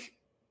think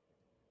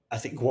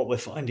what we're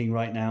finding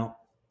right now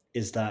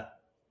is that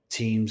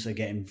teams are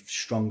getting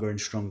stronger and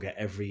stronger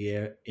every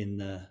year in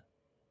the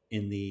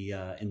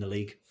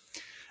league,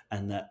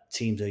 and that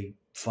teams are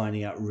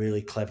finding out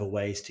really clever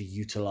ways to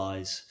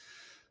utilize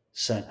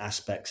certain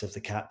aspects of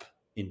the cap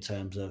in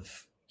terms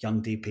of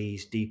young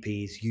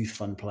DPs, youth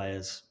fund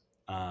players,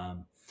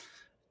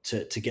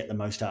 to get the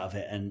most out of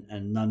it,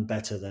 and none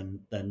better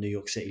than New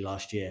York City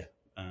last year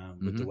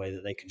with the way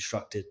that they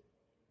constructed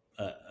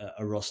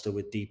a roster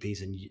with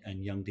DPs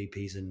and young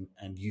DPs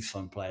and youth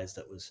fund players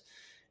that was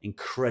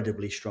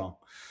incredibly strong.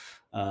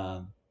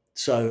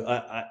 So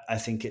I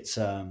think it's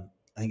a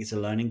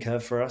learning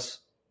curve for us,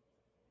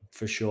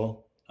 for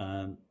sure,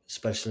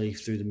 especially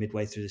through the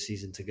midway through the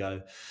season to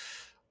go,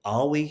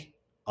 are we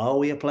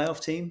a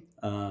playoff team?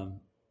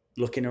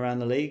 Looking around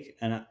the league,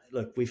 and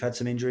look, we've had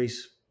some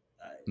injuries.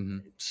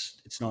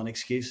 It's not an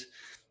excuse.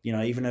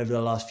 Even over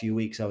the last few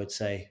weeks, I would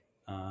say,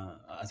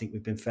 I think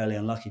we've been fairly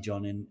unlucky,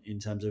 John, in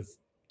terms of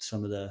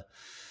some of the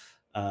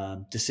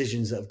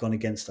decisions that have gone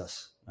against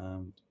us,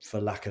 for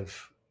lack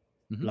of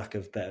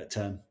better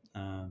term.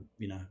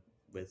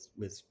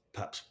 With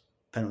perhaps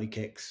penalty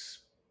kicks,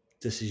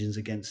 decisions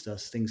against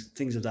us,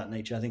 things of that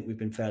nature. I think we've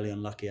been fairly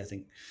unlucky. I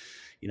think,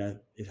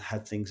 if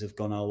had things have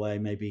gone our way,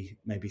 maybe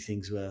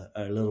things were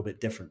a little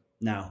bit different.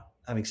 Now,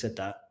 having said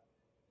that,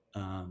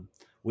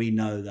 we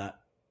know that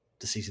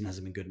the season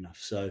hasn't been good enough.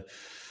 So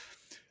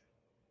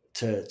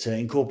to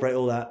incorporate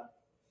all that,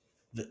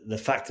 the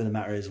fact of the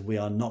matter is we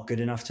are not good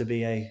enough to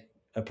be a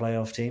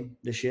playoff team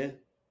this year.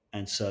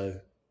 And so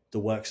the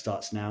work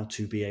starts now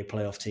to be a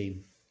playoff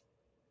team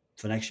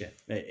for next year.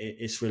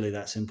 It's really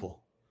that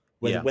simple.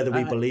 Whether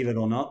we believe it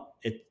or not,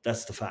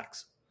 that's the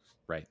facts.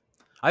 Right.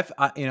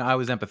 I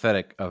was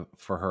empathetic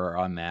for her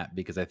on that,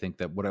 because I think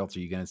that what else are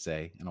you going to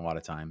say in a lot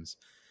of times?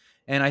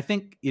 And I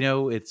think,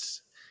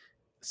 it's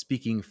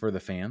speaking for the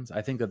fans.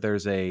 I think that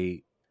there's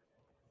a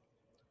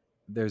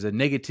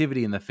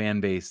negativity in the fan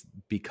base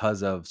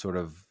because of sort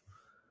of,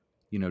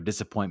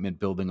 disappointment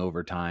building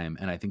over time.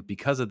 And I think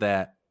because of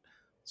that,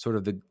 sort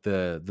of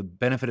the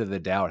benefit of the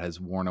doubt has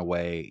worn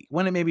away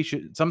when it maybe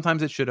should.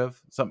 Sometimes it should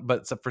have,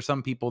 but for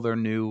some people, they're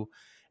new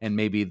and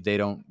maybe they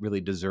don't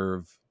really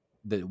deserve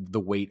the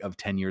weight of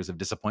 10 years of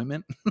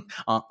disappointment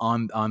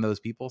on those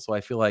people. So I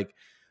feel like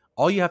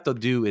all you have to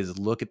do is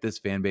look at this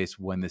fan base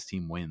when this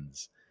team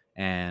wins.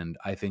 And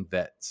I think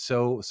that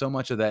so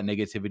much of that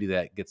negativity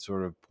that gets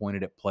sort of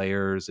pointed at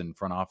players and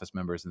front office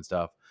members and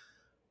stuff,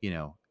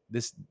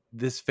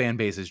 this fan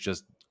base is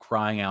just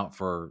crying out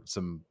for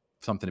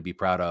something to be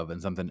proud of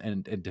and something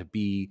and to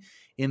be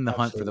in the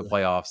hunt for the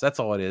playoffs. That's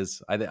all it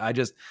is. I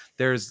just,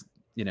 there's,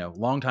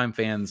 longtime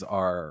fans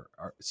are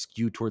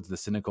skewed towards the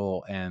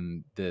cynical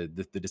and the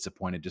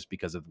disappointed just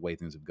because of the way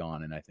things have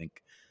gone. And I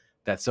think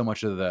that so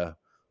much of the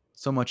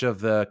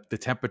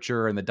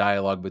temperature and the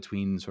dialogue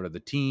between sort of the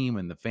team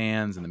and the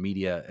fans and the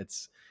media,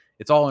 it's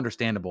all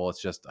understandable.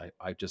 It's just,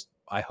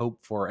 I hope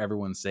for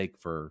everyone's sake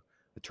for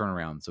the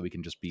turnaround so we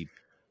can just be,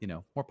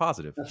 more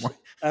positive.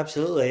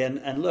 Absolutely.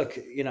 And look,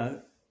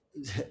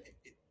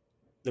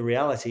 the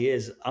reality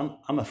is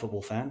I'm a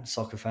football fan,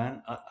 soccer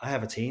fan. I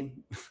have a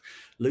team.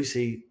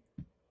 Lucy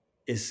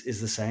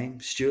is the same.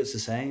 Stuart's the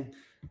same.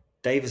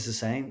 Dave is the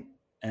same.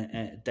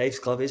 And Dave's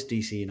club is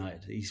DC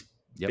United. He's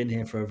been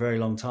here for a very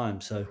long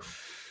time. So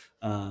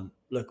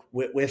look,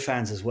 we're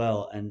fans as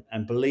well.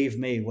 And believe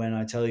me when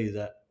I tell you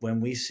that when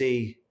we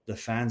see the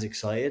fans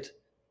excited,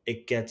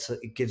 it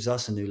gives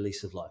us a new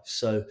lease of life.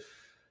 So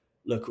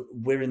look,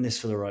 we're in this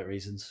for the right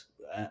reasons.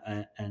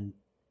 And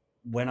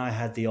when I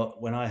had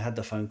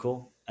the phone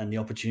call and the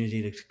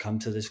opportunity to come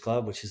to this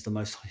club, which is the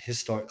most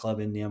historic club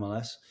in the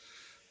MLS,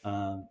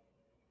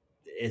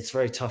 it's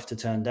very tough to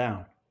turn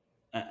down.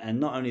 And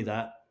not only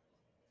that,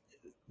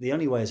 the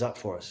only way is up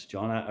for us,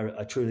 John.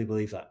 I truly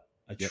believe that.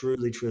 I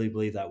truly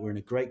believe that. We're in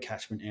a great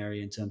catchment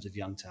area in terms of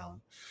young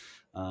talent.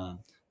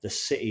 The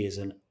city is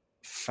a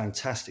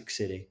fantastic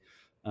city.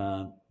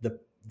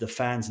 The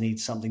fans need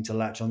something to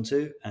latch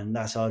onto, and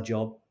that's our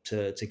job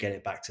to get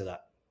it back to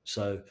that.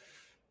 So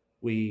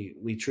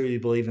we truly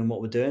believe in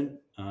what we're doing.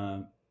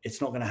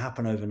 It's not going to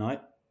happen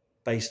overnight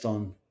based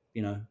on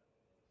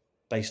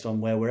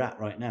where we're at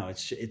right now.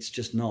 It's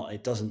just not.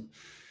 It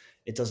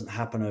doesn't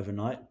happen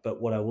overnight.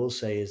 But what I will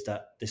say is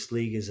that this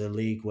league is a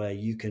league where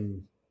you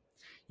can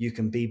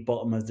be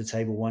bottom of the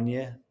table one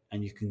year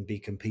and you can be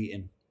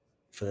competing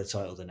for the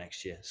title the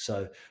next year.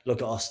 So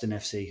look at Austin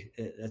FC.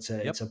 It's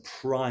a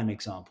prime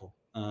example,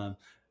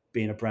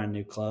 being a brand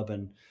new club,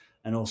 and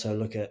also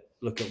look at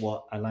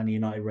what Atlanta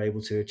United were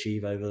able to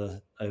achieve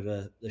over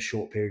the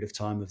short period of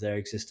time of their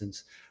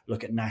existence.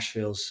 Look at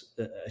Nashville's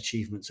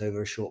achievements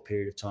over a short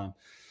period of time.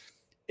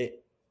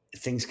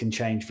 Things can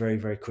change very,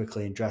 very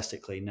quickly and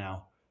drastically.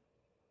 Now,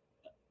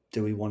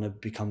 do we want to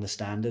become the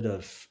standard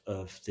of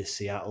the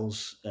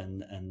Seattles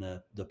and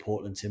the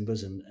Portland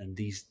Timbers and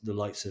the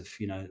likes of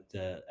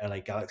the LA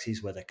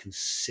Galaxies, where they're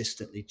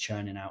consistently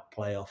churning out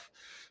playoff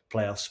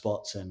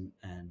spots and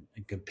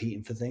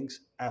competing for things?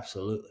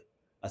 Absolutely.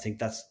 I think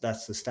that's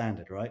the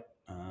standard, right?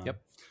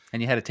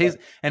 And you had a taste,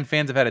 and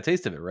fans have had a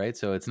taste of it, right?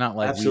 So it's not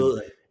like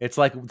it's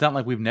not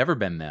like we've never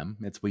been them.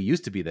 We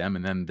used to be them,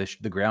 and then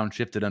the ground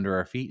shifted under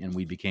our feet, and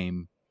we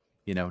became,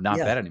 not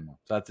that anymore.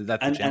 So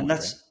that's a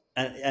challenge.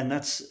 And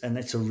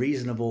it's a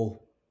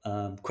reasonable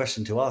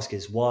question to ask: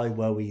 is why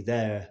were we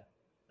there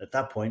at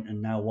that point,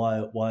 and now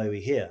why are we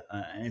here?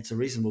 And it's a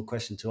reasonable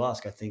question to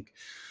ask. I think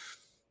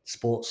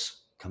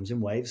sports comes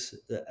in waves,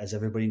 as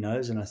everybody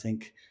knows, and I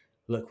think,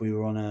 look, we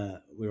were on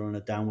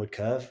a downward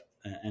curve,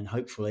 and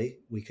hopefully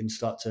we can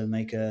start to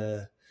make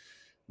a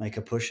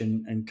push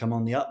and come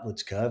on the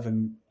upwards curve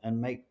and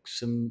make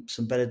some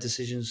better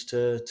decisions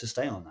to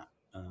stay on that.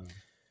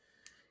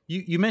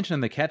 You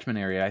mentioned the catchment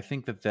area. I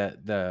think that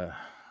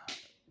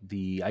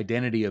the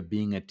identity of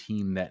being a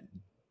team that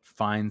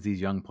finds these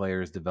young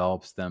players,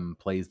 develops them,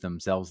 plays them,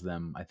 sells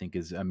them, I think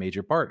is a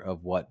major part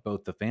of what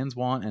both the fans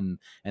want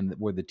and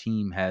where the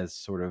team has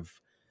sort of,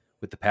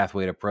 with the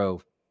pathway to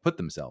pro, put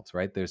themselves,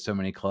 right? There's so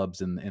many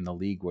clubs in the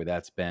league where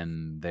that's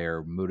been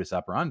their modus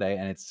operandi,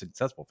 and it's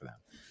successful for them.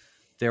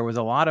 There was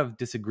a lot of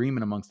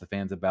disagreement amongst the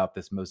fans about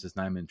this Moses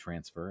Nyeman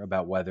transfer,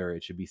 about whether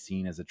it should be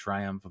seen as a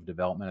triumph of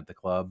development at the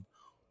club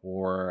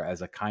or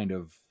as a kind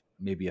of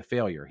maybe a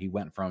failure. He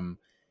went from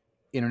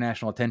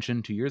international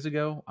attention 2 years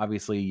ago.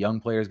 Obviously, young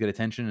players get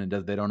attention, and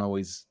they don't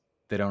always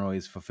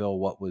fulfill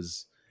what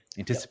was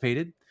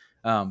anticipated.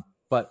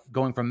 But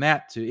going from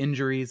that to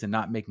injuries and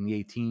not making the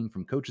 18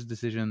 from coaches'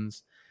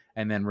 decisions,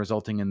 and then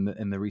resulting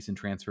in the recent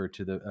transfer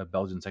to the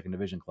Belgian second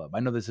division club. I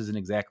know this isn't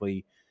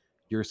exactly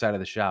your side of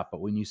the shop, but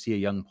when you see a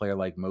young player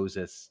like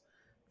Moses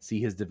see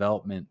his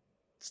development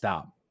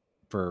stop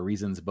for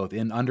reasons both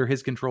under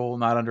his control,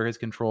 not under his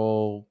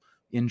control,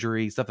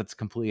 injury, stuff that's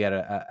completely out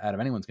of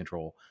anyone's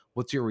control,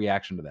 what's your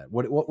reaction to that?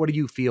 What do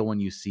you feel when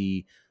you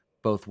see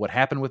both what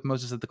happened with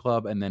Moses at the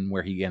club and then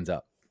where he ends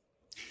up?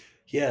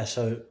 Yeah,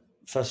 so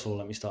first of all,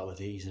 let me start with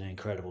he's an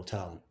incredible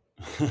talent.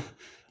 Yep.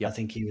 I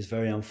think he was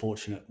very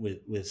unfortunate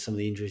with some of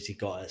the injuries he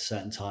got at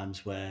certain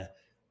times where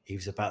he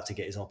was about to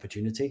get his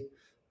opportunity.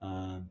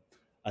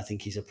 I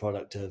think he's a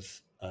product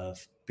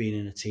of being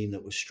in a team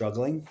that was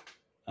struggling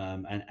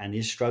and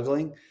is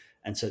struggling.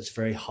 And so it's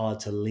very hard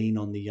to lean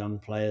on the young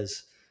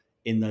players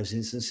in those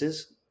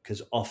instances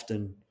because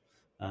often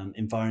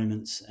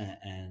environments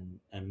and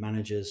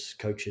managers,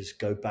 coaches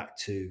go back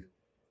to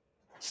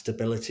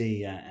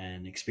stability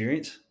and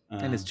experience.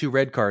 And his 2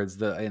 red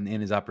cards in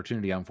his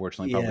opportunity,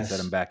 unfortunately, probably Yes. set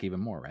him back even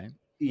more, right?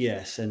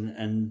 Yes,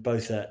 and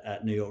both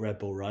at New York Red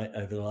Bull, right,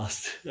 over the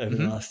last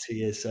 2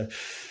 years. So,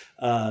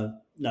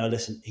 no,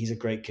 listen, he's a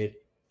great kid.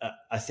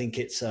 I think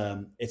it's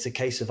a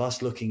case of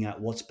us looking at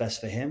what's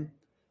best for him,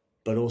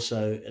 but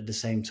also at the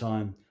same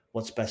time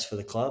what's best for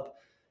the club.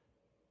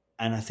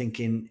 And I think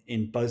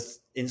in both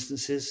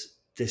instances,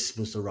 this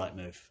was the right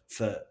move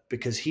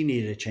because he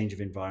needed a change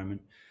of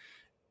environment.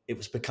 It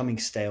was becoming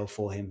stale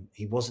for him.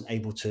 He wasn't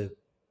able to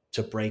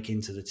break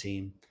into the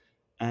team,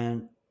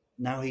 and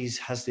now he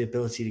has the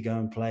ability to go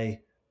and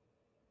play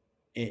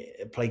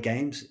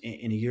games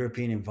in a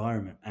European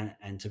environment.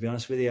 And to be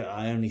honest with you,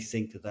 I only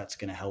think that that's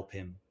going to help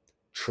him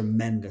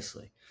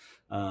tremendously.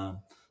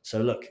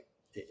 So look,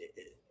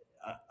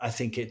 I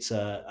think it's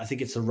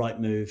the right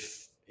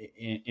move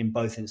in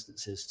both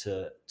instances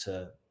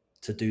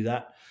to do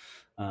that.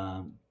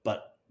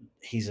 But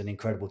he's an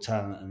incredible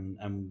talent,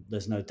 and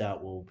there's no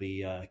doubt we'll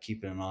be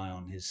keeping an eye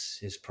on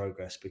his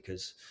progress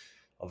because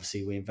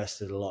obviously we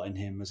invested a lot in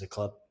him as a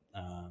club.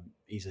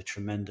 He's a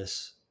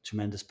tremendous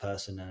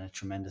person and a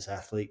tremendous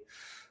athlete.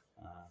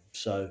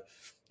 So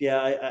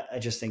yeah, I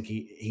just think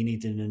he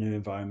needed a new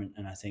environment,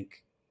 and I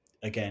think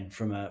again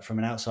from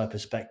an outside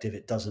perspective,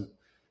 it doesn't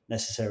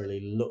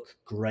necessarily look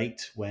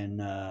great when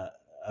a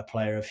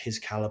player of his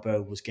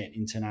caliber was getting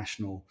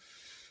international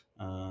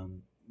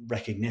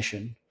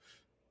recognition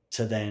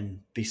to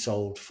then be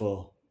sold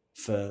for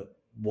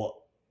what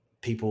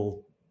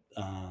people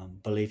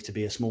believe to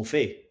be a small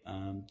fee,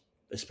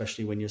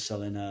 especially when you're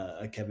selling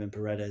a Kevin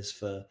Paredes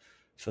for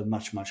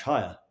much much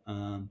higher.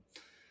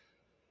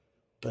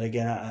 But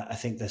again, I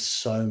think there's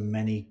so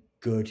many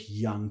good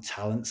young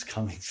talents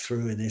coming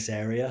through in this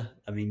area.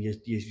 I mean,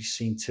 you've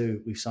seen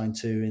 2. We've signed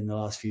 2 in the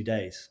last few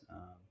days.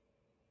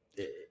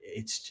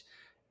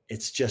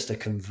 It's just a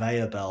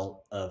conveyor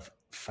belt of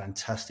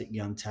fantastic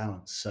young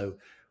talents. So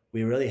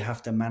we really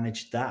have to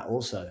manage that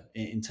also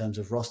in terms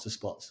of roster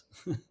spots.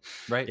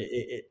 Right.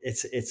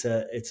 It's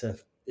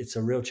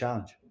a real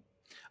challenge.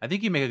 I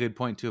think you make a good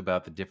point too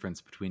about the difference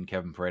between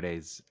Kevin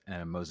Paredes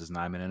and Moses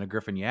Nyman and a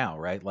Griffin Yao,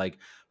 right? Like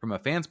from a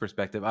fan's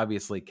perspective,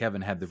 obviously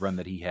Kevin had the run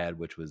that he had,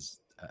 which was,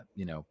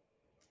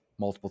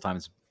 multiple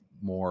times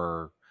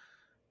more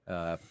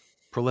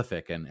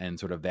prolific and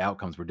sort of the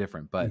outcomes were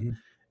different. But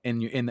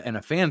in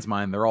a fan's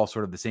mind, they're all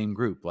sort of the same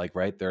group, like,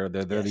 right? They're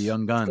the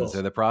young guns,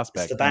 they're the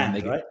prospect. It's the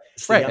band, right?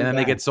 Right. And then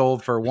they get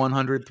sold for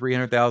 100,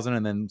 300,000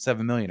 and then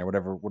 7 million or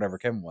whatever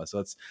Kevin was. So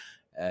it's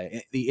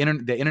the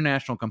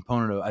international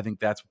component of, I think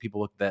that's what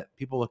people look at.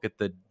 People look at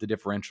the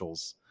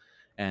differentials,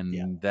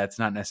 and that's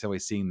not necessarily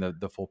seeing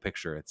the full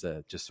picture. It's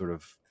just sort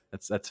of,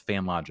 that's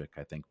fan logic,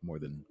 I think, more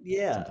than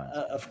sometimes.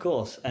 Of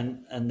course.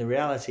 And the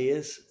reality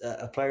is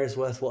a player is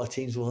worth what a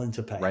team's willing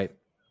to pay. Right.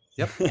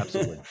 Yep,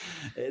 absolutely.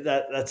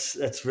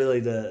 That's really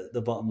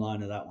the bottom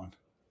line of that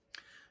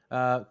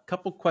one.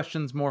 Couple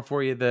questions more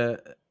for you.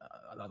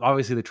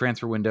 Obviously the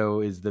transfer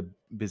window is the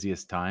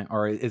busiest time,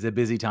 or is a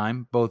busy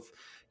time. Both,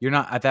 you're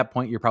not at that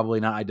point, you're probably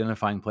not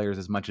identifying players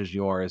as much as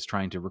you are as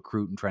trying to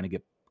recruit and trying to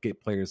get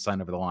players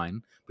signed over the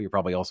line, but you're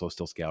probably also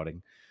still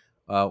scouting.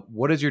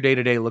 What does your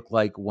day-to-day look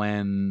like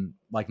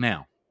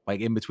now,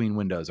 like in between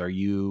windows?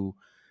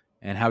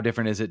 And how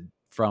different is it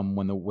from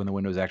when the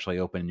window is actually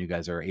open and you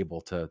guys are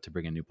able to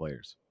bring in new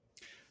players?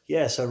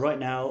 Yeah, so right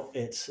now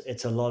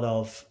it's a lot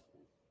of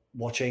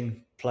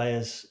watching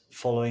players,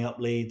 following up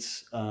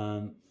leads.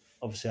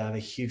 Obviously, I have a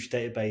huge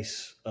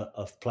database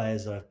of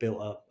players that I've built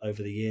up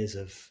over the years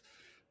of,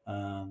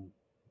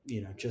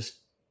 just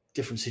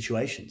different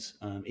situations.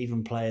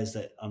 Even players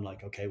that I'm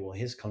like, okay, well,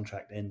 his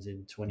contract ends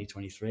in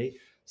 2023.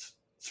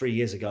 3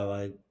 years ago,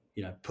 I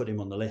put him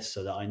on the list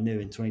so that I knew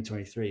in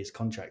 2023 his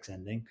contract's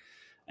ending,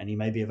 and he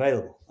may be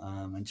available,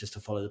 and just to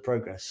follow the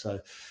progress. So,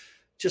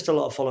 just a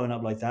lot of following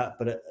up like that.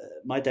 But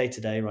my day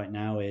to day right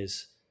now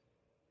is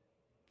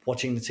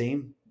watching the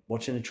team,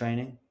 watching the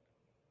training,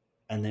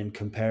 and then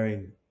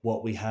comparing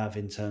what we have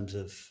in terms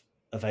of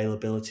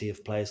availability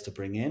of players to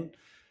bring in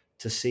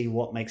to see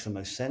what makes the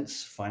most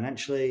sense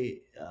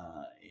financially,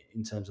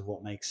 in terms of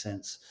what makes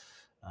sense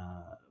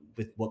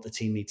with what the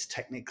team needs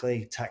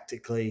technically,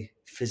 tactically,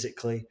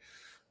 physically.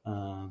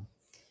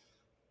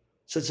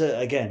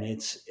 again,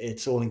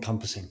 it's all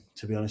encompassing.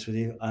 To be honest with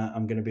you,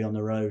 I'm going to be on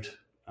the road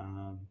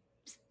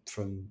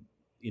from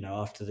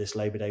after this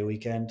Labor Day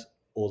weekend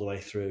all the way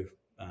through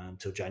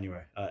till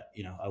January.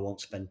 I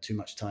won't spend too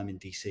much time in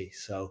DC,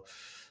 so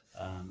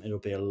it'll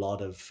be a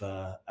lot of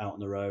out on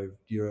the road,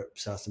 Europe,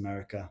 South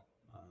America.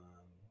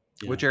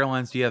 Which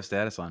airlines do you have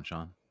status on,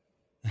 Sean?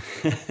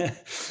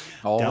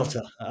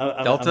 Delta.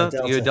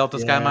 Delta? Are you a Delta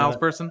Sky Miles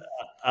person?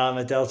 I'm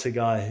a Delta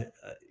guy.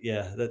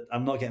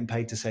 I'm not getting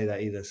paid to say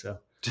that either. So,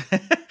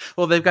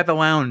 well, they've got the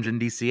lounge in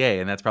DCA,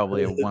 and that's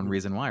probably one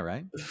reason why,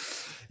 right?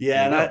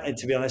 Yeah, and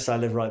to be honest, I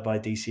live right by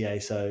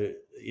DCA, so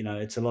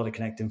it's a lot of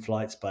connecting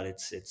flights, but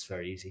it's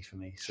very easy for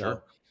me.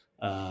 So,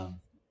 sure.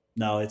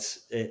 No,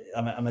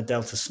 I'm a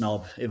Delta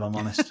snob, if I'm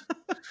honest.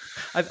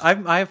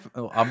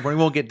 We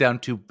won't get down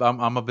to.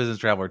 I'm a business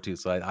traveler too,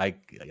 so I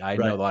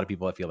know a lot of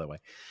people that feel that way.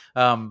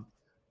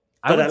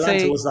 But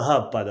Atlanta was the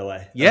hub, by the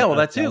way. Yeah, well,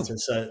 that too.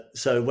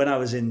 So when I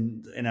was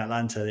in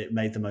Atlanta, it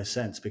made the most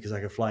sense because I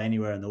could fly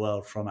anywhere in the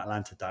world from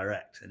Atlanta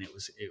direct, and it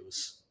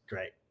was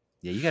great.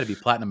 Yeah, you got to be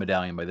platinum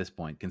medallion by this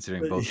point,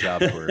 considering both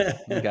jobs were.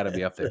 You got to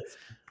be up there.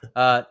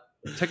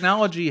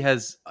 Technology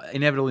has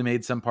inevitably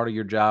made some part of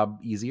your job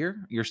easier.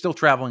 You're still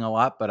traveling a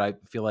lot, but I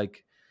feel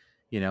like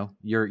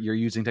you're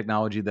using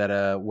technology that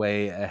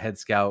a head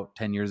scout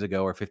 10 years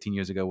ago or 15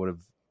 years ago would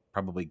have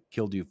probably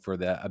killed you for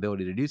the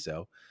ability to do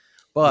so.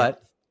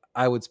 But yeah.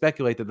 I would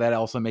speculate that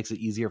also makes it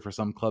easier for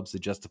some clubs to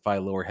justify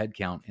lower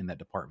headcount in that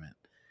department.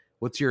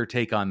 What's your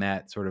take on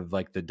that? Sort of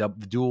like the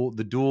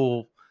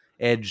dual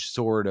edged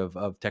sword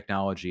of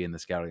technology in the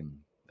scouting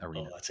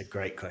arena. Oh, that's a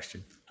great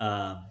question.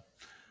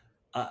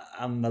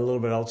 I'm a little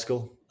bit old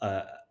school.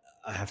 I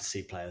have to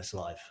see players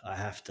live. I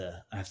have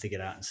to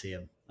get out and see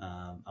them.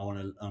 I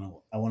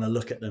want to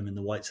look at them in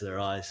the whites of their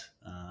eyes.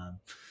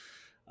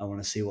 I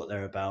want to see what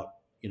they're about,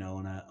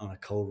 on a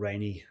cold,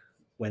 rainy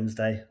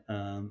Wednesday,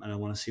 and I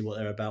want to see what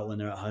they're about when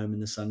they're at home in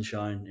the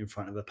sunshine in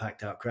front of a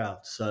packed out crowd.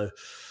 So,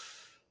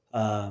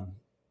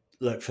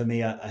 look, for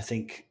me, I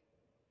think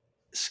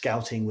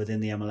scouting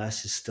within the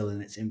MLS is still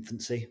in its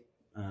infancy.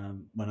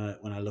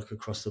 When I look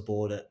across the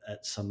board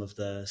at some of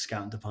the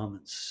scouting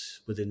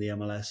departments within the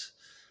MLS,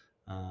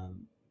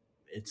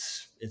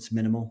 it's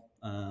minimal.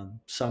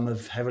 Some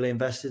have heavily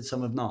invested,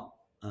 some have not,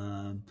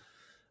 and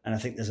I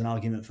think there's an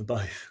argument for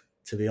both.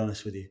 To be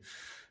honest with you,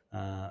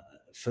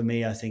 for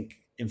me, I think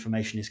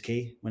information is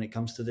key when it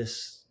comes to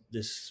this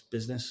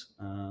business,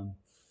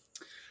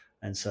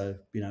 and so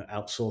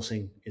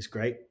outsourcing is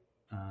great.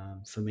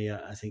 For me,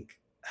 I think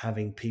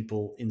having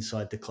people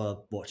inside the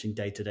club watching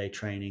day-to-day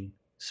training,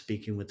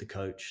 speaking with the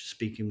coach,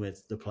 speaking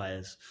with the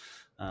players,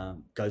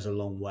 goes a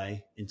long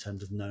way in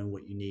terms of knowing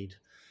what you need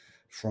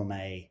from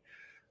a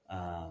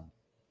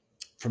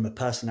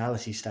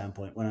personality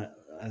standpoint. When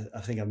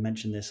I think I've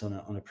mentioned this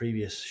on a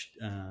previous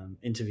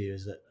interview,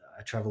 is that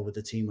I traveled with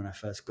the team when I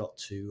first got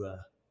to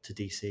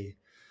DC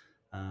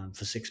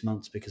for 6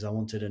 months because I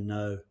wanted to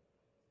know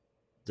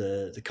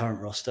the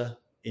current roster,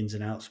 ins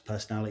and outs,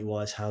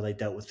 personality-wise, how they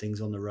dealt with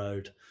things on the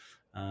road.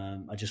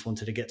 I just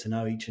wanted to get to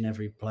know each and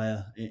every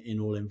player in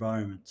all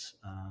environments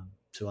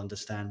to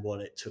understand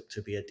what it took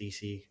to be a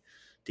DC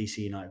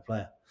United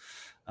player.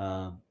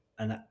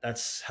 And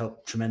that's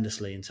helped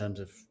tremendously in terms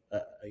of,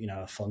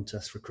 a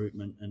Fontes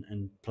recruitment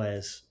and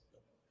players,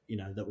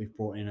 that we've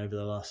brought in over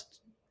the last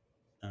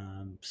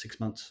 6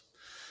 months.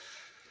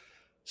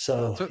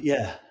 So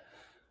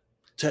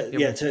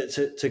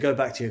to go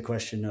back to your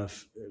question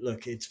of,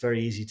 look, it's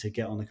very easy to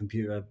get on the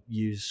computer,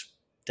 use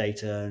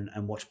data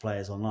and watch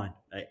players online.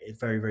 It's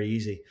very, very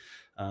easy.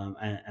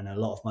 And a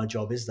lot of my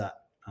job is that.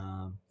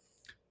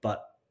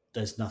 But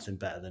there's nothing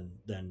better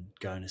than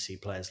going to see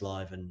players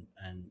live and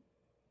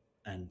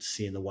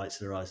seeing the whites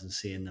of their eyes and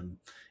seeing them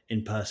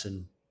in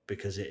person,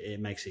 because it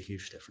makes a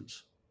huge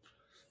difference.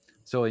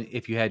 So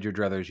if you had your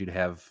druthers, you'd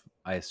have,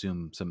 I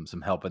assume,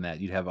 some help in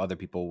that. You'd have other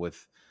people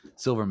with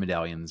silver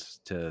medallions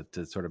to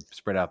sort of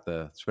spread out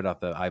the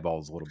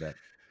eyeballs a little bit.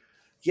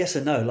 Yes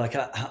and no. Like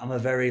I'm a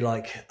very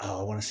I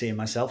want to see it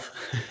myself.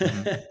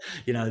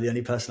 Mm-hmm. The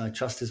only person I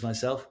trust is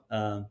myself.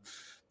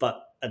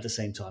 But at the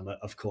same time,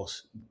 of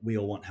course, we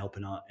all want help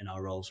in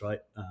our roles, right?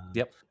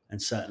 Yep.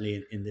 And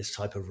certainly in this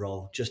type of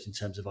role, just in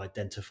terms of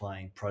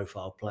identifying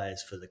profile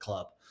players for the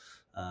club,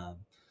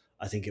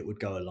 I think it would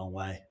go a long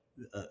way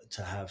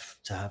to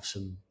have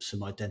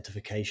some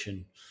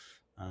identification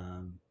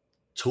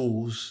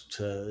tools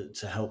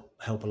to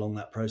help along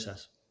that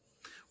process.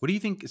 What do you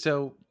think?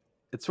 So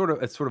it's sort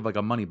of like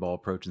a Moneyball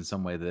approach in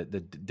some way. That the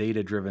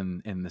data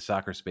driven in the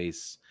soccer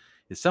space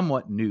is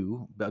somewhat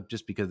new, but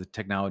just because the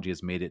technology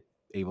has made it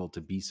able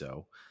to be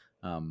so.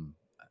 And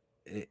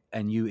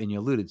you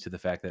alluded to the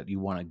fact that you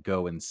want to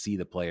go and see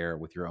the player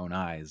with your own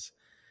eyes.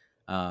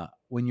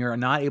 When you're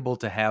not able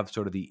to have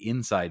sort of the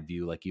inside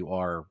view like you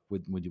are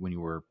when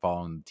you were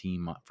following the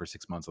team for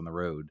 6 months on the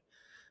road,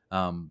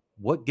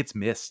 what gets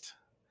missed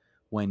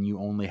when you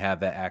only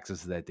have that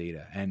access to that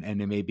data? And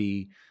it may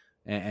be,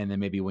 and then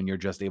maybe when you're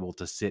just able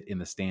to sit in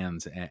the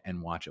stands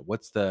and watch it,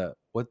 what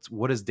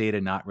does data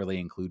not really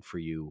include for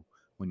you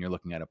when you're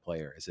looking at a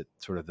player? Is it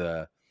sort of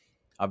the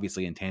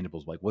obviously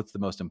intangibles, like what's the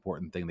most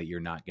important thing that you're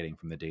not getting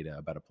from the data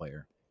about a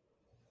player?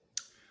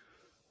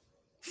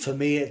 For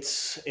me,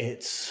 it's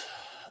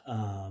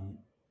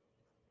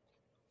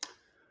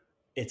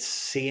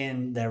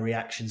seeing their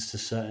reactions to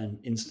certain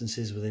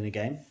instances within a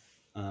game.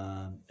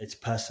 It's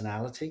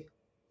personality.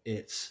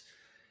 It's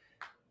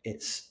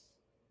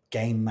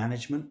game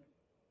management.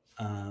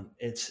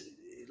 It's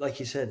like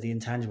you said, the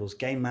intangibles.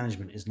 Game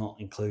management is not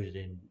included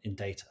in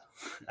data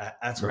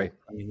at all. Right.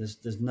 I mean,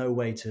 there's no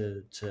way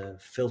to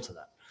filter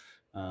that.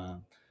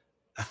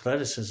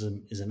 Athleticism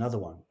is another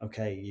one.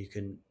 Okay, you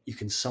can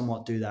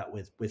somewhat do that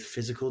with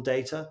physical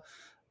data,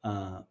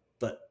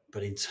 but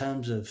in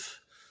terms of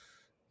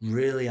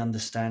really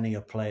understanding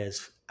a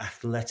player's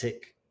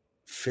athletic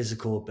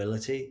physical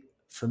ability,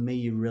 for me,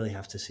 you really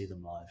have to see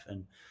them live,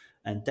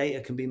 and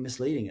data can be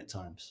misleading at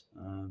times,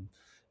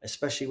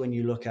 especially when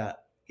you look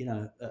at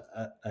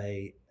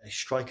a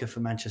striker for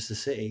Manchester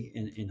City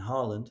in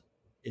Haaland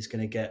is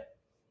going to get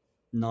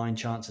 9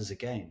 chances a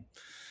game.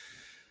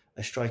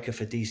 A striker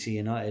for DC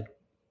United,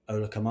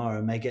 Ola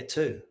Kamara, may get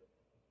 2.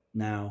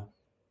 Now,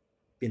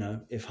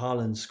 if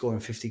Haaland's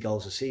scoring 50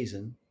 goals a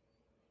season,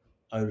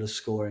 Ola's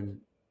scoring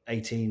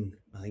 18,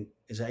 I think.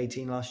 Is it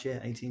 18 last year?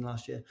 18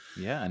 last year?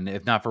 Yeah, and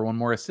if not for one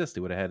more assist,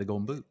 he would have had the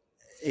golden boot.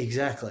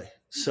 Exactly.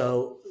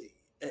 So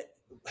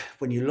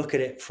when you look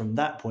at it from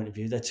that point of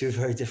view, they're 2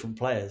 very different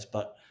players,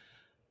 but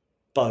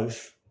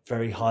both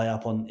very high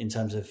up in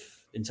terms of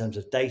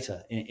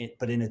data,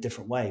 but in a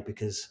different way,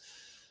 because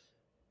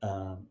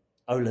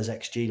Ola's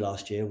XG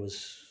last year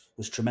was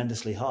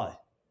tremendously high.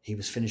 He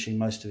was finishing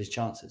most of his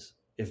chances,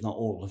 if not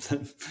all of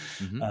them.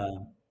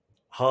 Mm-hmm.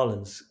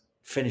 Haaland's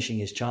finishing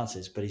his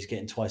chances, but he's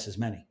getting twice as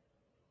many.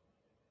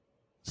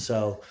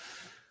 So,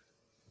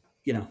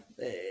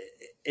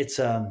 it's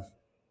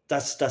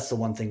that's the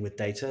one thing with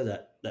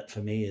data that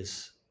for me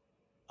is,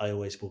 I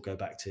always will go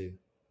back to,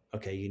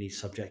 okay, you need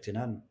subjective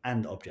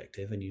and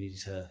objective, and you need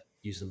to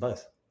use them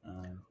both.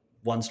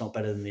 One's not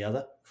better than the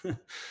other.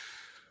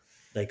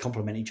 They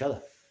complement each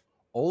other.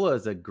 Ola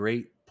is a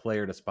great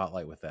player to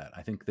spotlight with that.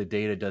 I think the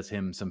data does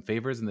him some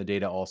favors, and the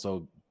data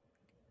also,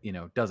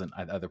 doesn't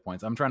at other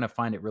points. I'm trying to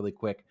find it really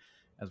quick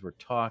as we're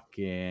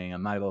talking.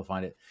 I'm not able to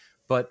find it,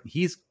 but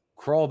he's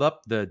crawled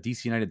up the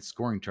DC United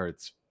scoring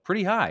charts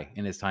pretty high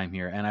in his time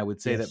here, and I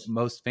would say that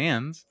most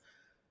fans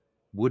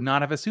would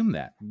not have assumed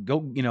that.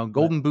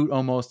 Golden boot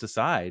almost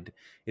aside,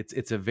 he's a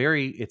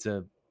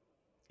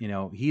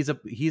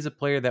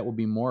player that will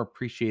be more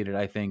appreciated,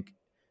 I think,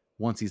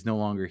 once he's no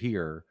longer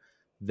here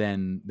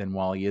than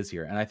while he is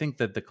here. And I think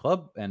that the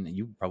club, and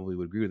you probably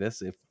would agree with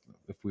this if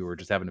we were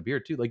just having a beer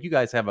too, like you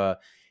guys have a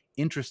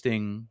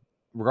interesting,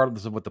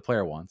 regardless of what the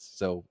player wants.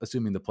 So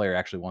assuming the player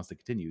actually wants to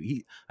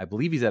continue, I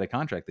believe he's at a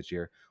contract this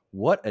year.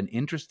 What an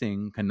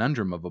interesting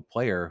conundrum of a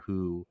player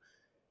who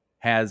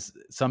has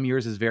some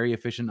years is very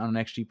efficient on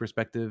an XG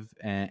perspective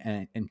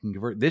and can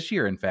convert. This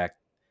year, in fact,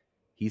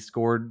 he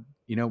scored,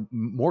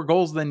 more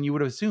goals than you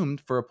would have assumed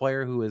for a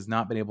player who has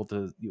not been able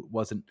to,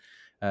 wasn't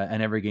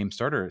an every game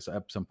starter at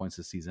some points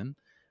this season.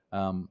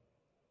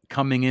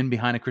 Coming in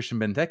behind a Christian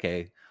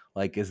Benteke,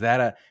 like, is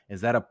that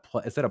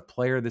a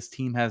player this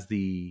team has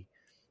the,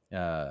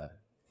 I'm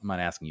not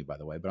asking you, by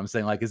the way, but I'm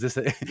saying, like, is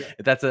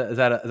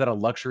that a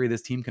luxury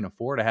this team can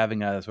afford, to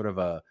having a sort of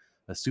a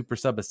super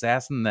sub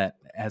assassin that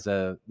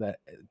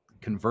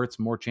converts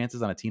more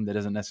chances on a team that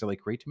doesn't necessarily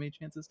create too many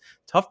chances?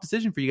 Tough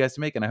decision for you guys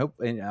to make, and I hope.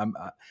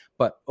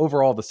 But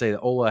overall, to say that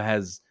Ola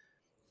has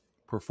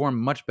performed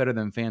much better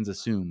than fans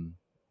assume,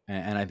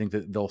 and I think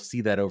that they'll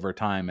see that over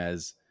time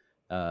as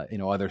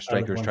other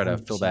strikers try to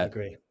fill that.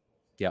 Agree.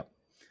 Yep.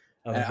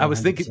 I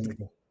was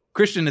thinking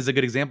Christian is a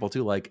good example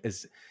too. Like,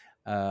 as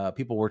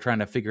people were trying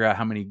to figure out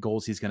how many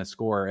goals he's going to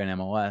score in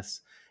MLS,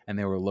 and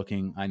they were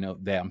looking. I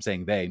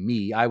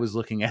was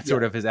looking at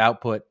sort of his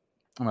output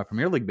on a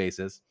Premier League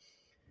basis,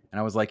 and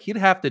I was like, he'd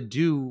have to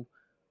do.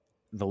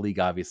 The league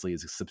obviously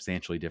is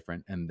substantially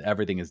different, and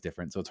everything is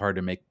different, so it's hard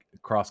to make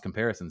cross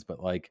comparisons.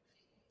 But like,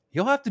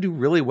 he'll have to do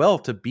really well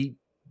to beat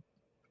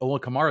Ola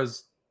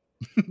Kamara's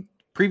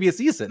previous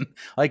season.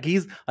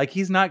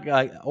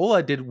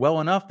 Ola did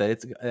well enough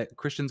that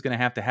Christian's going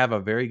to have a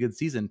very good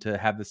season to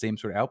have the same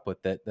sort of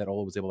output that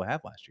Ola was able to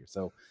have last year.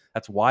 So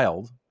that's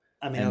wild.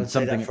 I mean, I would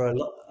say that for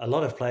a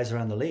lot of players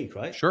around the league,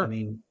 right? Sure. I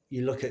mean,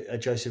 you look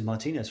at Joseph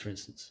Martinez, for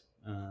instance.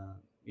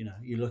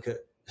 You look at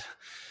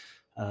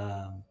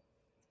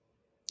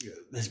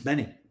there's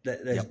many.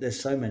 There's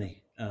so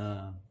many.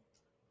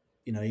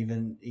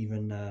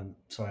 Even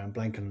sorry, I'm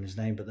blanking on his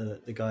name, but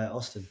the guy at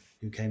Austin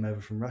who came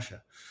over from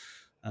Russia.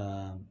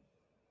 I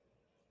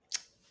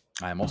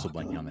am also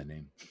blanking on that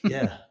name.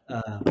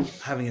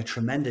 Having a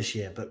tremendous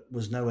year, but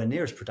was nowhere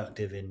near as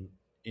productive in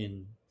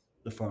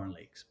the foreign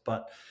leagues.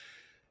 But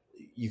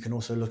you can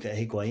also look at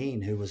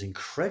Higuain, who was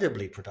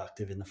incredibly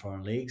productive in the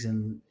foreign leagues,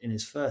 and in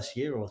his first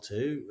year or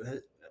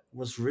two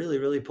was really,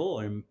 really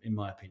poor, in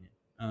my opinion.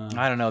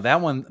 I don't know,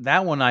 that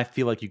one I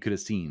feel like you could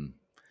have seen.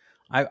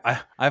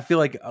 I feel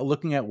like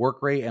looking at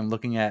work rate and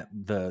looking at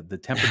the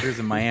temperatures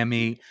in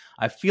Miami,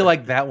 I feel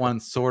like that one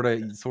sort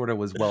of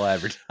was well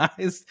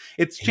advertised.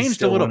 It's changed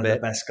still a little one bit.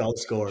 of the best goal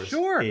scorers.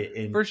 Sure,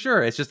 for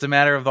sure. It's just a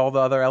matter of all the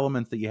other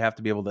elements that you have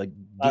to be able to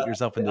get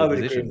yourself into a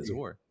position to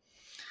score.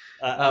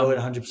 I would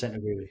 100%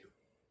 agree with you.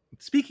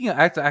 Speaking of,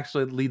 that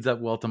actually leads up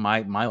well to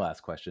my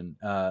last question.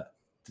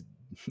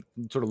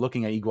 Sort of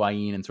looking at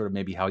Higuain and sort of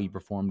maybe how he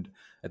performed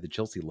at the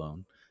Chelsea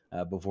loan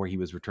before he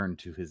was returned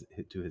to his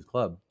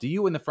club. Do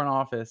you in the front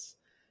office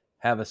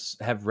have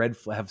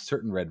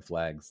certain red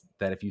flags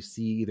that if you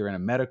see either in a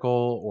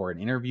medical or in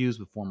interviews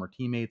with former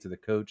teammates or the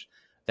coach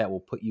that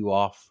will put you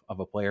off of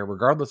a player,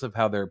 regardless of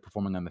how they're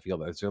performing on the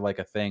field? Is there like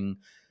a thing?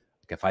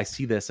 Like if I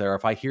see this or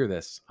if I hear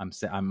this,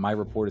 my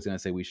report is going to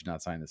say we should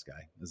not sign this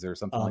guy. Is there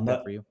something like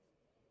that for you?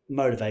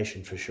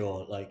 Motivation for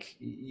sure. Like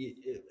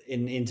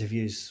in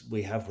interviews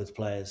we have with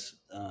players,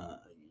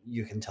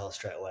 you can tell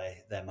straight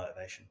away their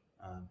motivation.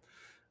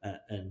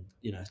 And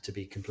to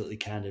be completely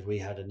candid, we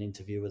had an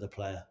interview with a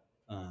player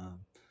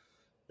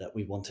that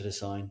we wanted to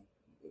sign.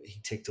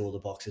 He ticked all the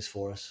boxes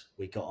for us.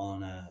 We got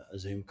on a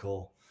Zoom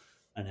call,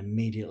 and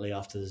immediately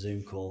after the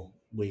Zoom call,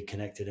 we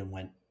connected and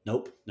went,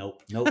 nope.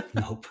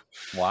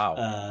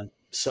 Wow.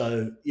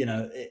 So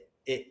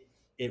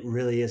it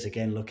really is,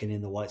 again, looking in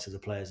the whites of the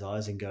player's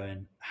eyes and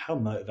going, how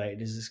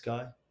motivated is this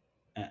guy?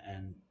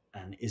 And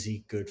is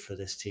he good for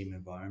this team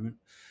environment?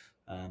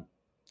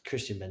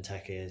 Christian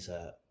Benteke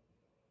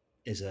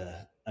is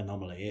a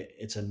anomaly.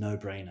 It's a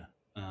no-brainer.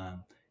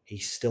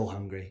 He's still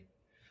hungry.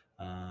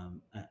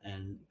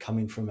 And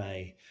coming from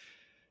a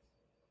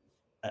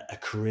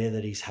career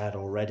that he's had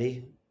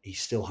already,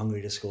 he's still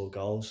hungry to score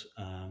goals.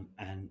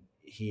 And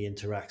he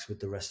interacts with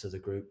the rest of the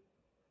group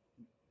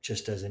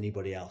just as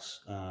anybody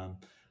else.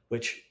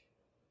 Which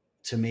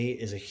to me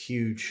is a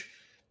huge,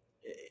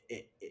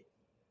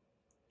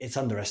 it's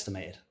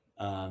underestimated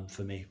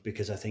for me,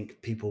 because I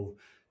think people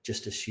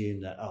just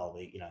assume that,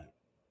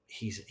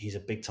 he's a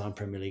big time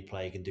Premier League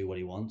player, he can do what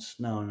he wants.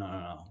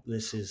 No.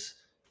 This is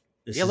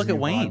look at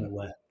Wayne.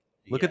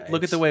 Look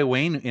at the way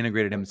Wayne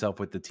integrated himself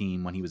with the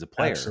team when he was a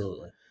player.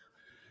 Absolutely.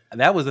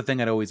 That was the thing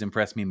that always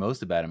impressed me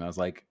most about him. I was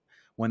like,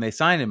 when they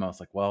signed him, I was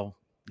like, well,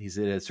 he's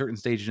at a certain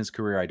stage in his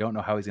career. I don't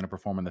know how he's going to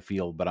perform on the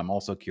field, but I'm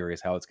also curious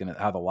how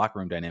the locker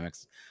room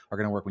dynamics are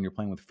going to work when you're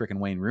playing with freaking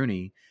Wayne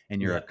Rooney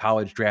and you're a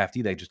college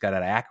draftee that just got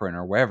out of Akron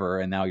or wherever,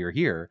 and now you're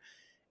here.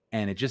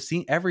 And it just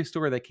seemed every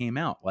story that came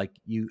out, like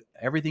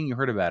everything you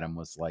heard about him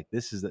was like,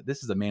 this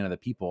is a man of the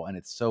people. And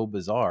it's so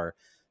bizarre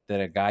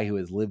that a guy who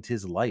has lived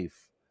his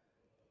life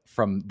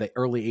from the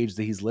early age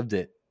that he's lived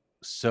it,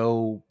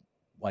 so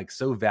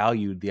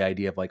valued the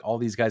idea of like, all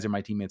these guys are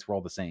my teammates. We're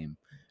all the same.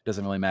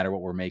 Doesn't really matter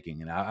what we're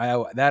making. And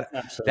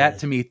that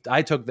to me,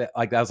 I took that,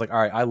 like, I was like, all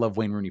right, I love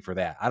Wayne Rooney for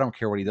that. I don't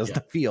care what he does in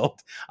the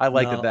field. I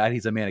like that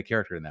he's a man of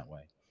character in that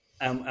way.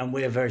 And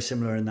we are very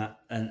similar in that.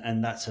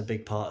 And that's a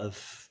big part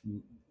of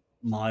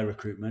my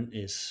recruitment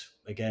is,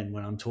 again,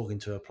 when I'm talking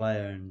to a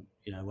player and,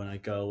 when I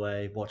go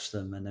away, watch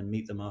them and then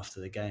meet them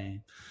after the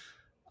game,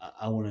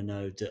 I want to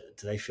know, do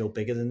they feel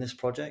bigger than this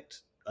project?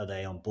 Are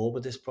they on board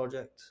with this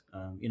project?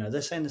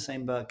 They're saying the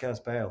same about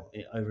Gareth Bale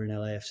over in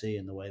LAFC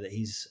and the way that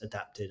he's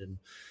adapted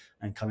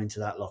and come into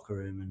that locker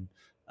room,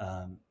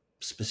 and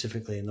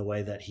specifically in the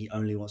way that he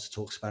only wants to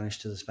talk Spanish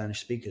to the Spanish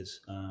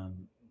speakers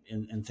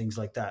and things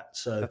like that.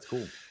 So that's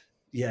cool.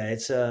 Yeah,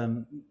 it's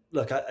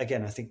look, I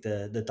think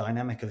the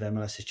dynamic of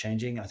MLS is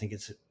changing. I think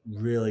it's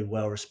really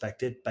well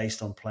respected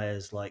based on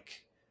players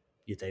like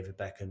your David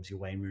Beckhams, your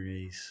Wayne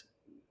Rooney's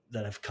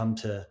that have come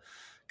to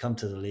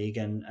the league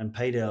and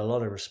paid it a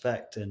lot of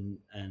respect and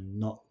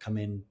not come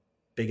in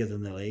bigger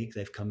than the league.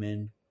 They've come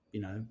in,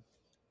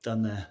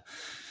 done their.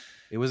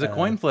 It was a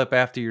coin flip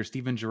after your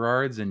Steven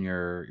Gerrards and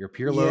your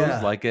Pirlo's.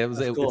 Yeah, like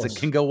it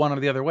can go one or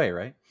the other way,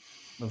 right?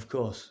 Of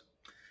course.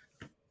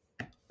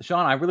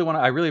 Sean, I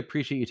really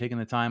appreciate you taking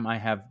the time. I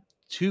have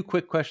 2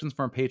 quick questions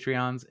from our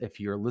Patreons. If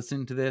you're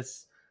listening to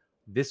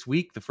this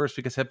week, the first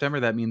week of September,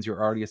 that means you're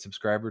already a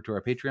subscriber to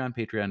our Patreon,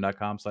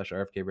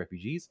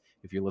 patreon.com/RFKrefugees.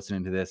 If you're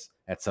listening to this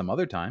at some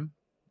other time,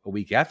 a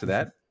week after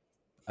that,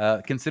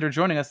 consider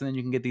joining us, and then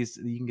you can get these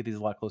a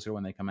lot closer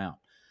when they come out.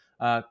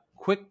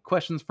 Quick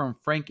questions from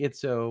Frank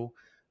Itzo.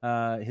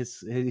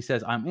 He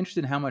says, I'm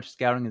interested in how much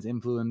scouting is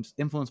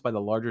influenced by the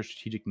larger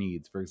strategic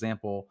needs. For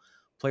example,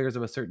 players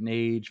of a certain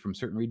age from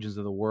certain regions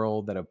of the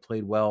world that have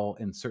played well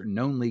in certain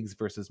known leagues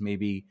versus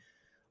maybe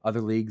other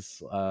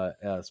leagues,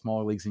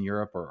 smaller leagues in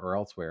Europe or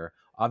elsewhere.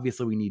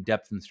 Obviously, we need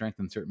depth and strength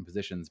in certain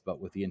positions, but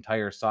with the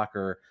entire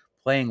soccer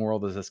playing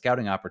world as a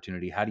scouting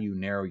opportunity, how do you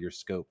narrow your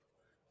scope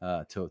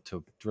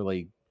to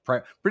really,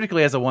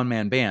 particularly as a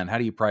one-man band, how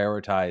do you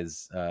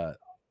prioritize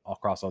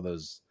across all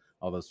those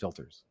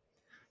filters?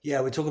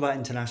 Yeah, we talk about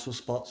international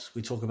spots.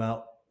 We talk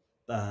about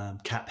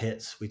cap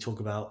hits. We talk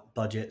about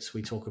budgets.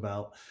 We talk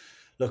about,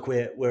 look,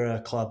 we're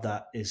a club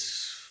that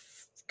is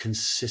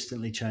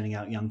consistently churning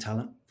out young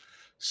talent.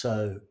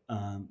 So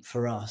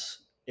for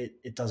us,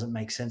 it doesn't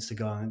make sense to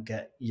go out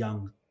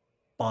and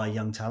buy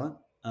young talent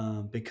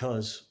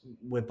because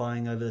we're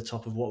buying over the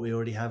top of what we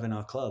already have in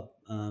our club.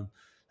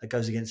 that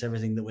goes against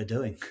everything that we're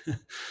doing.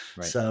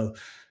 Right.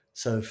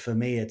 So for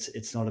me,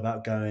 it's not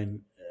about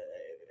going,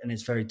 and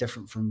it's very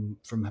different from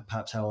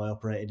perhaps how I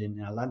operated in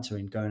Atlanta,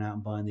 in going out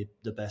and buying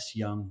the best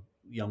young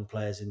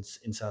players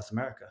in South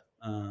America.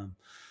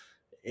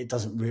 It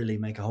doesn't really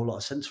make a whole lot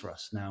of sense for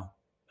us now.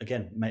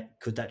 Again,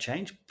 could that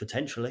change?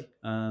 Potentially,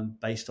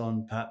 based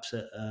on perhaps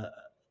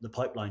the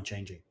pipeline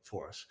changing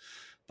for us.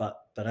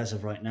 But as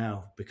of right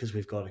now, because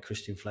we've got a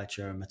Christian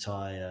Fletcher, a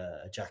Matai,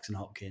 a Jackson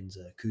Hopkins,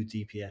 a Kou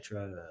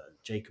DiPietro, a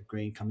Jacob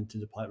Green coming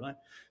through the pipeline,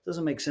 it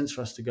doesn't make sense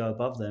for us to go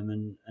above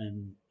them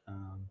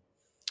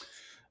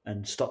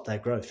and stop their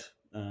growth.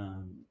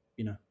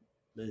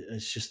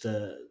 It's just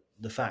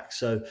the fact.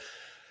 So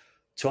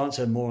to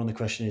answer more on the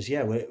question is,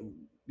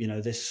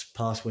 this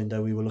past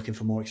window we were looking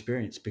for more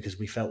experience because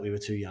we felt we were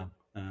too young,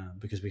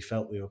 because we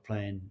felt we were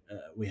playing,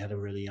 we had a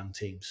really young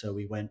team. So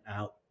we went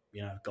out,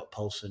 got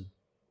Poulsen,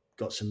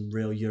 got some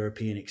real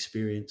European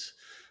experience,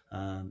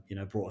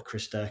 brought a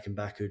Chris Durkin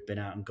back who'd been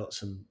out and got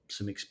some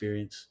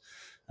experience,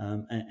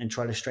 and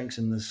try to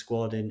strengthen the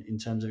squad in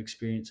terms of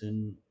experience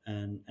and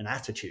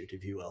attitude,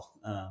 if you will.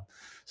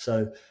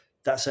 So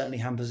that certainly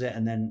hampers it.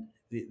 And then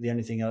the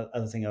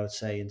other thing I would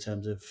say in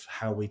terms of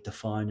how we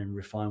define and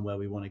refine where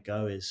we want to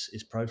go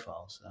is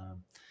profiles.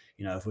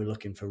 If we're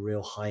looking for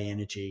real high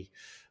energy,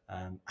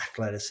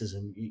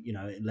 athleticism,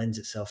 it lends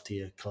itself to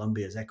your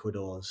Colombia's,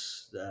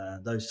 Ecuador's,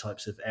 those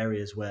types of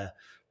areas where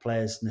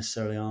players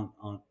necessarily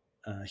aren't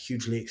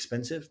hugely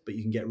expensive, but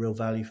you can get real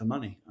value for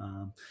money.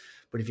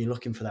 But if you're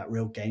looking for that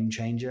real game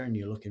changer and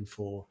you're looking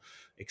for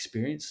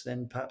experience,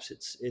 then perhaps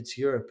it's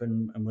Europe,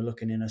 and we're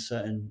looking in a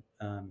certain,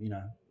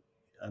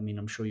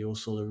 I'm sure you all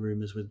saw the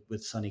rumors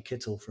with Sonny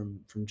Kittel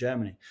from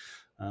Germany.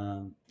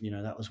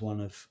 That was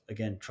one of,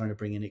 again, trying to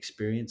bring in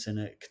experience and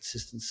a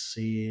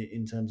consistency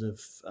in terms of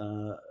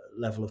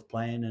level of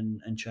playing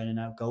and churning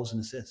out goals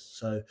and assists.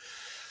 So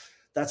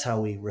that's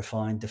how we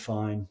refine,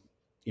 define,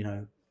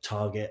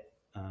 target,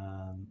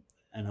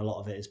 and a lot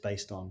of it is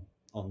based on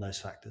those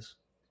factors.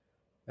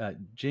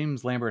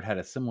 James Lambert had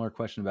a similar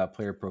question about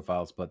player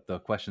profiles, but the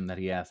question that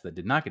he asked that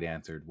did not get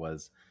answered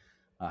was,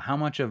 how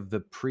much of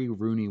the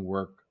pre-Rooney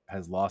work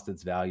has lost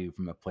its value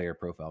from a player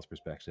profiles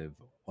perspective?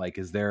 Like,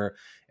 is there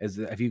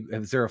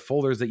a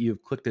folders that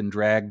you've clicked and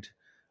dragged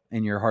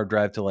in your hard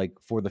drive to, like,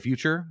 for the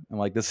future, and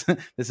like this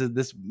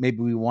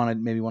maybe we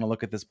want to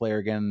look at this player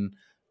again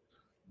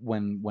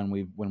when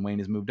Wayne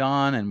has moved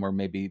on and we're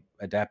maybe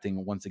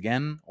adapting once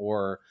again?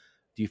 Or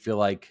do you feel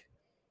like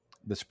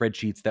the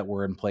spreadsheets that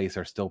were in place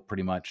are still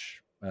pretty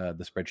much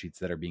the spreadsheets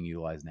that are being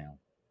utilized now?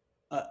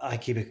 I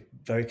keep a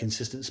very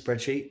consistent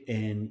spreadsheet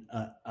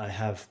I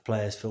have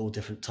players for all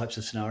different types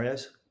of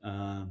scenarios.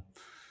 And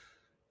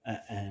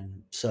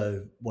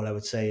so what I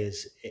would say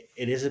is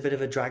it is a bit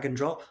of a drag and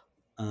drop,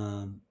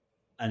 and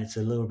it's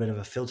a little bit of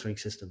a filtering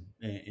system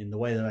in the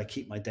way that I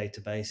keep my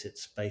database.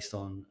 It's based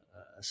on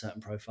a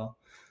certain profile,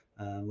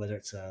 whether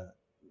it's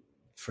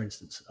for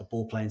instance, a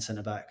ball playing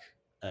centre back,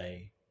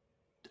 a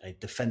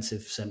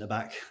defensive centre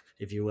back,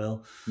 if you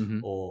will, mm-hmm.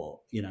 or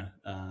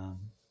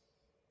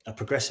a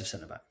progressive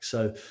centre back.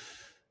 So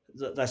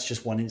that's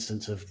just one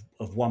instance of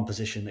one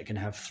position that can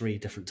have three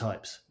different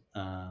types.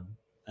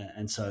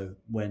 And so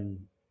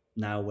when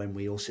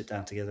we all sit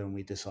down together and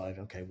we decide,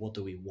 okay, what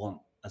do we want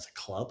as a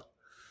club?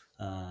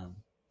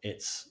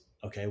 It's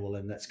okay, well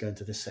then let's go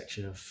into this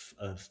section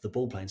of the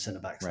ball playing centre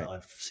backs that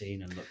I've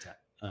seen and looked at.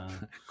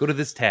 Go to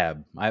this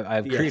tab.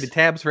 I've created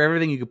tabs for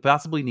everything you could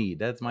possibly need.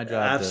 That's my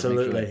job.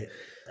 Absolutely.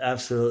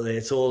 Absolutely.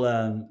 It's all,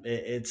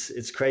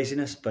 it's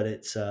craziness, but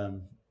it's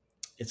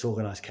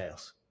organized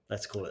chaos.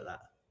 Let's call it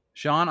that.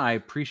 Sean, I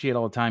appreciate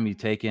all the time you've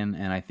taken,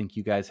 and I think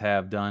you guys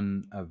have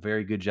done a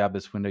very good job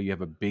this window. You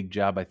have a big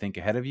job, I think,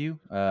 ahead of you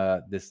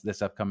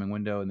this upcoming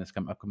window and this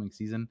upcoming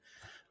season.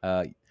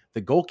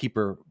 The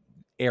goalkeeper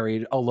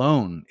area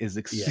alone is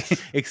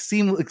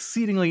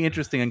exceedingly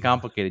interesting and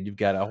complicated. You've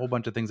got a whole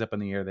bunch of things up in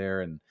the air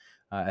there, and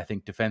I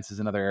think defense is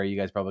another area you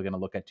guys are probably going to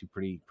look at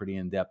pretty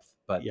in depth.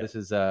 But this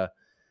is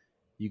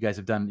you guys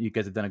have done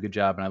a good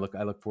job, and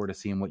I look forward to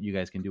seeing what you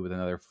guys can do with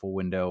another full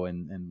window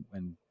and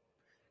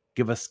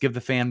give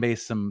the fan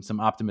base some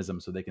optimism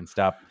so they can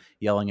stop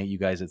yelling at you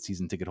guys at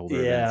season ticket holder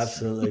events. Yeah,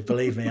 absolutely.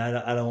 Believe me,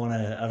 I don't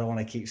want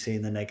to keep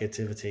seeing the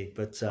negativity,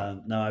 but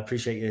no, I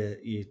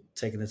appreciate you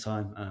taking the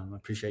time. I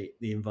appreciate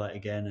the invite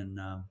again, and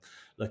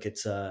look,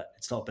 it's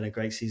not been a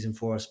great season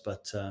for us,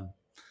 but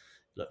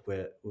look,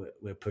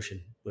 we're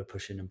pushing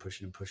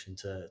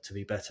to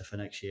be better for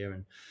next year.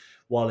 And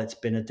while it's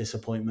been a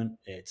disappointment,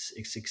 it's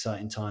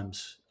exciting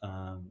times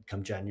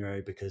come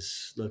January,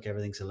 because look,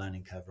 everything's a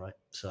learning curve, right?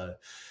 So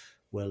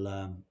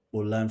we'll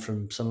learn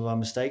from some of our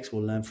mistakes,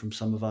 we'll learn from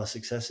some of our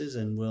successes,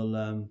 and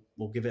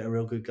we'll give it a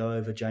real good go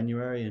over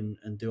January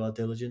and do our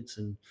diligence,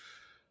 and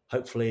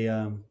hopefully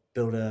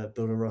build a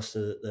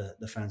roster that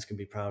the fans can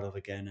be proud of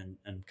again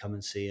and come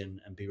and see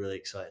and be really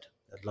excited.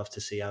 I'd love to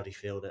see Audi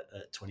Field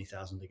at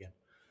 20,000 again.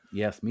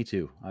 Yes, me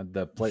too.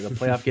 The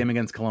playoff game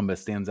against Columbus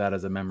stands out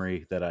as a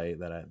memory that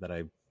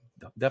I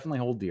definitely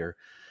hold dear.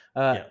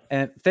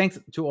 And thanks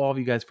to all of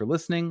you guys for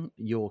listening.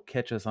 You'll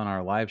catch us on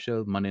our live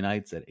show Monday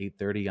nights at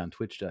 8:30 on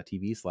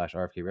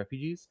twitch.tv/RFK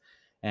Refugees.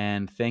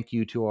 And thank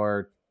you to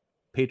our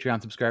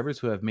Patreon subscribers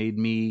who have made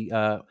me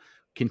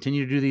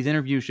continue to do these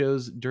interview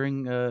shows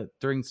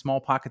during small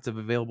pockets of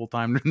available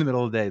time in the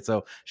middle of the day.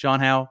 So Sean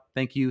Howe,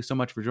 thank you so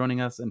much for joining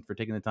us and for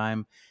taking the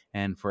time.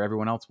 And for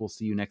everyone else, we'll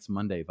see you next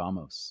Monday.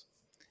 Vamos.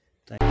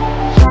 Thank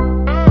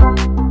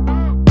you.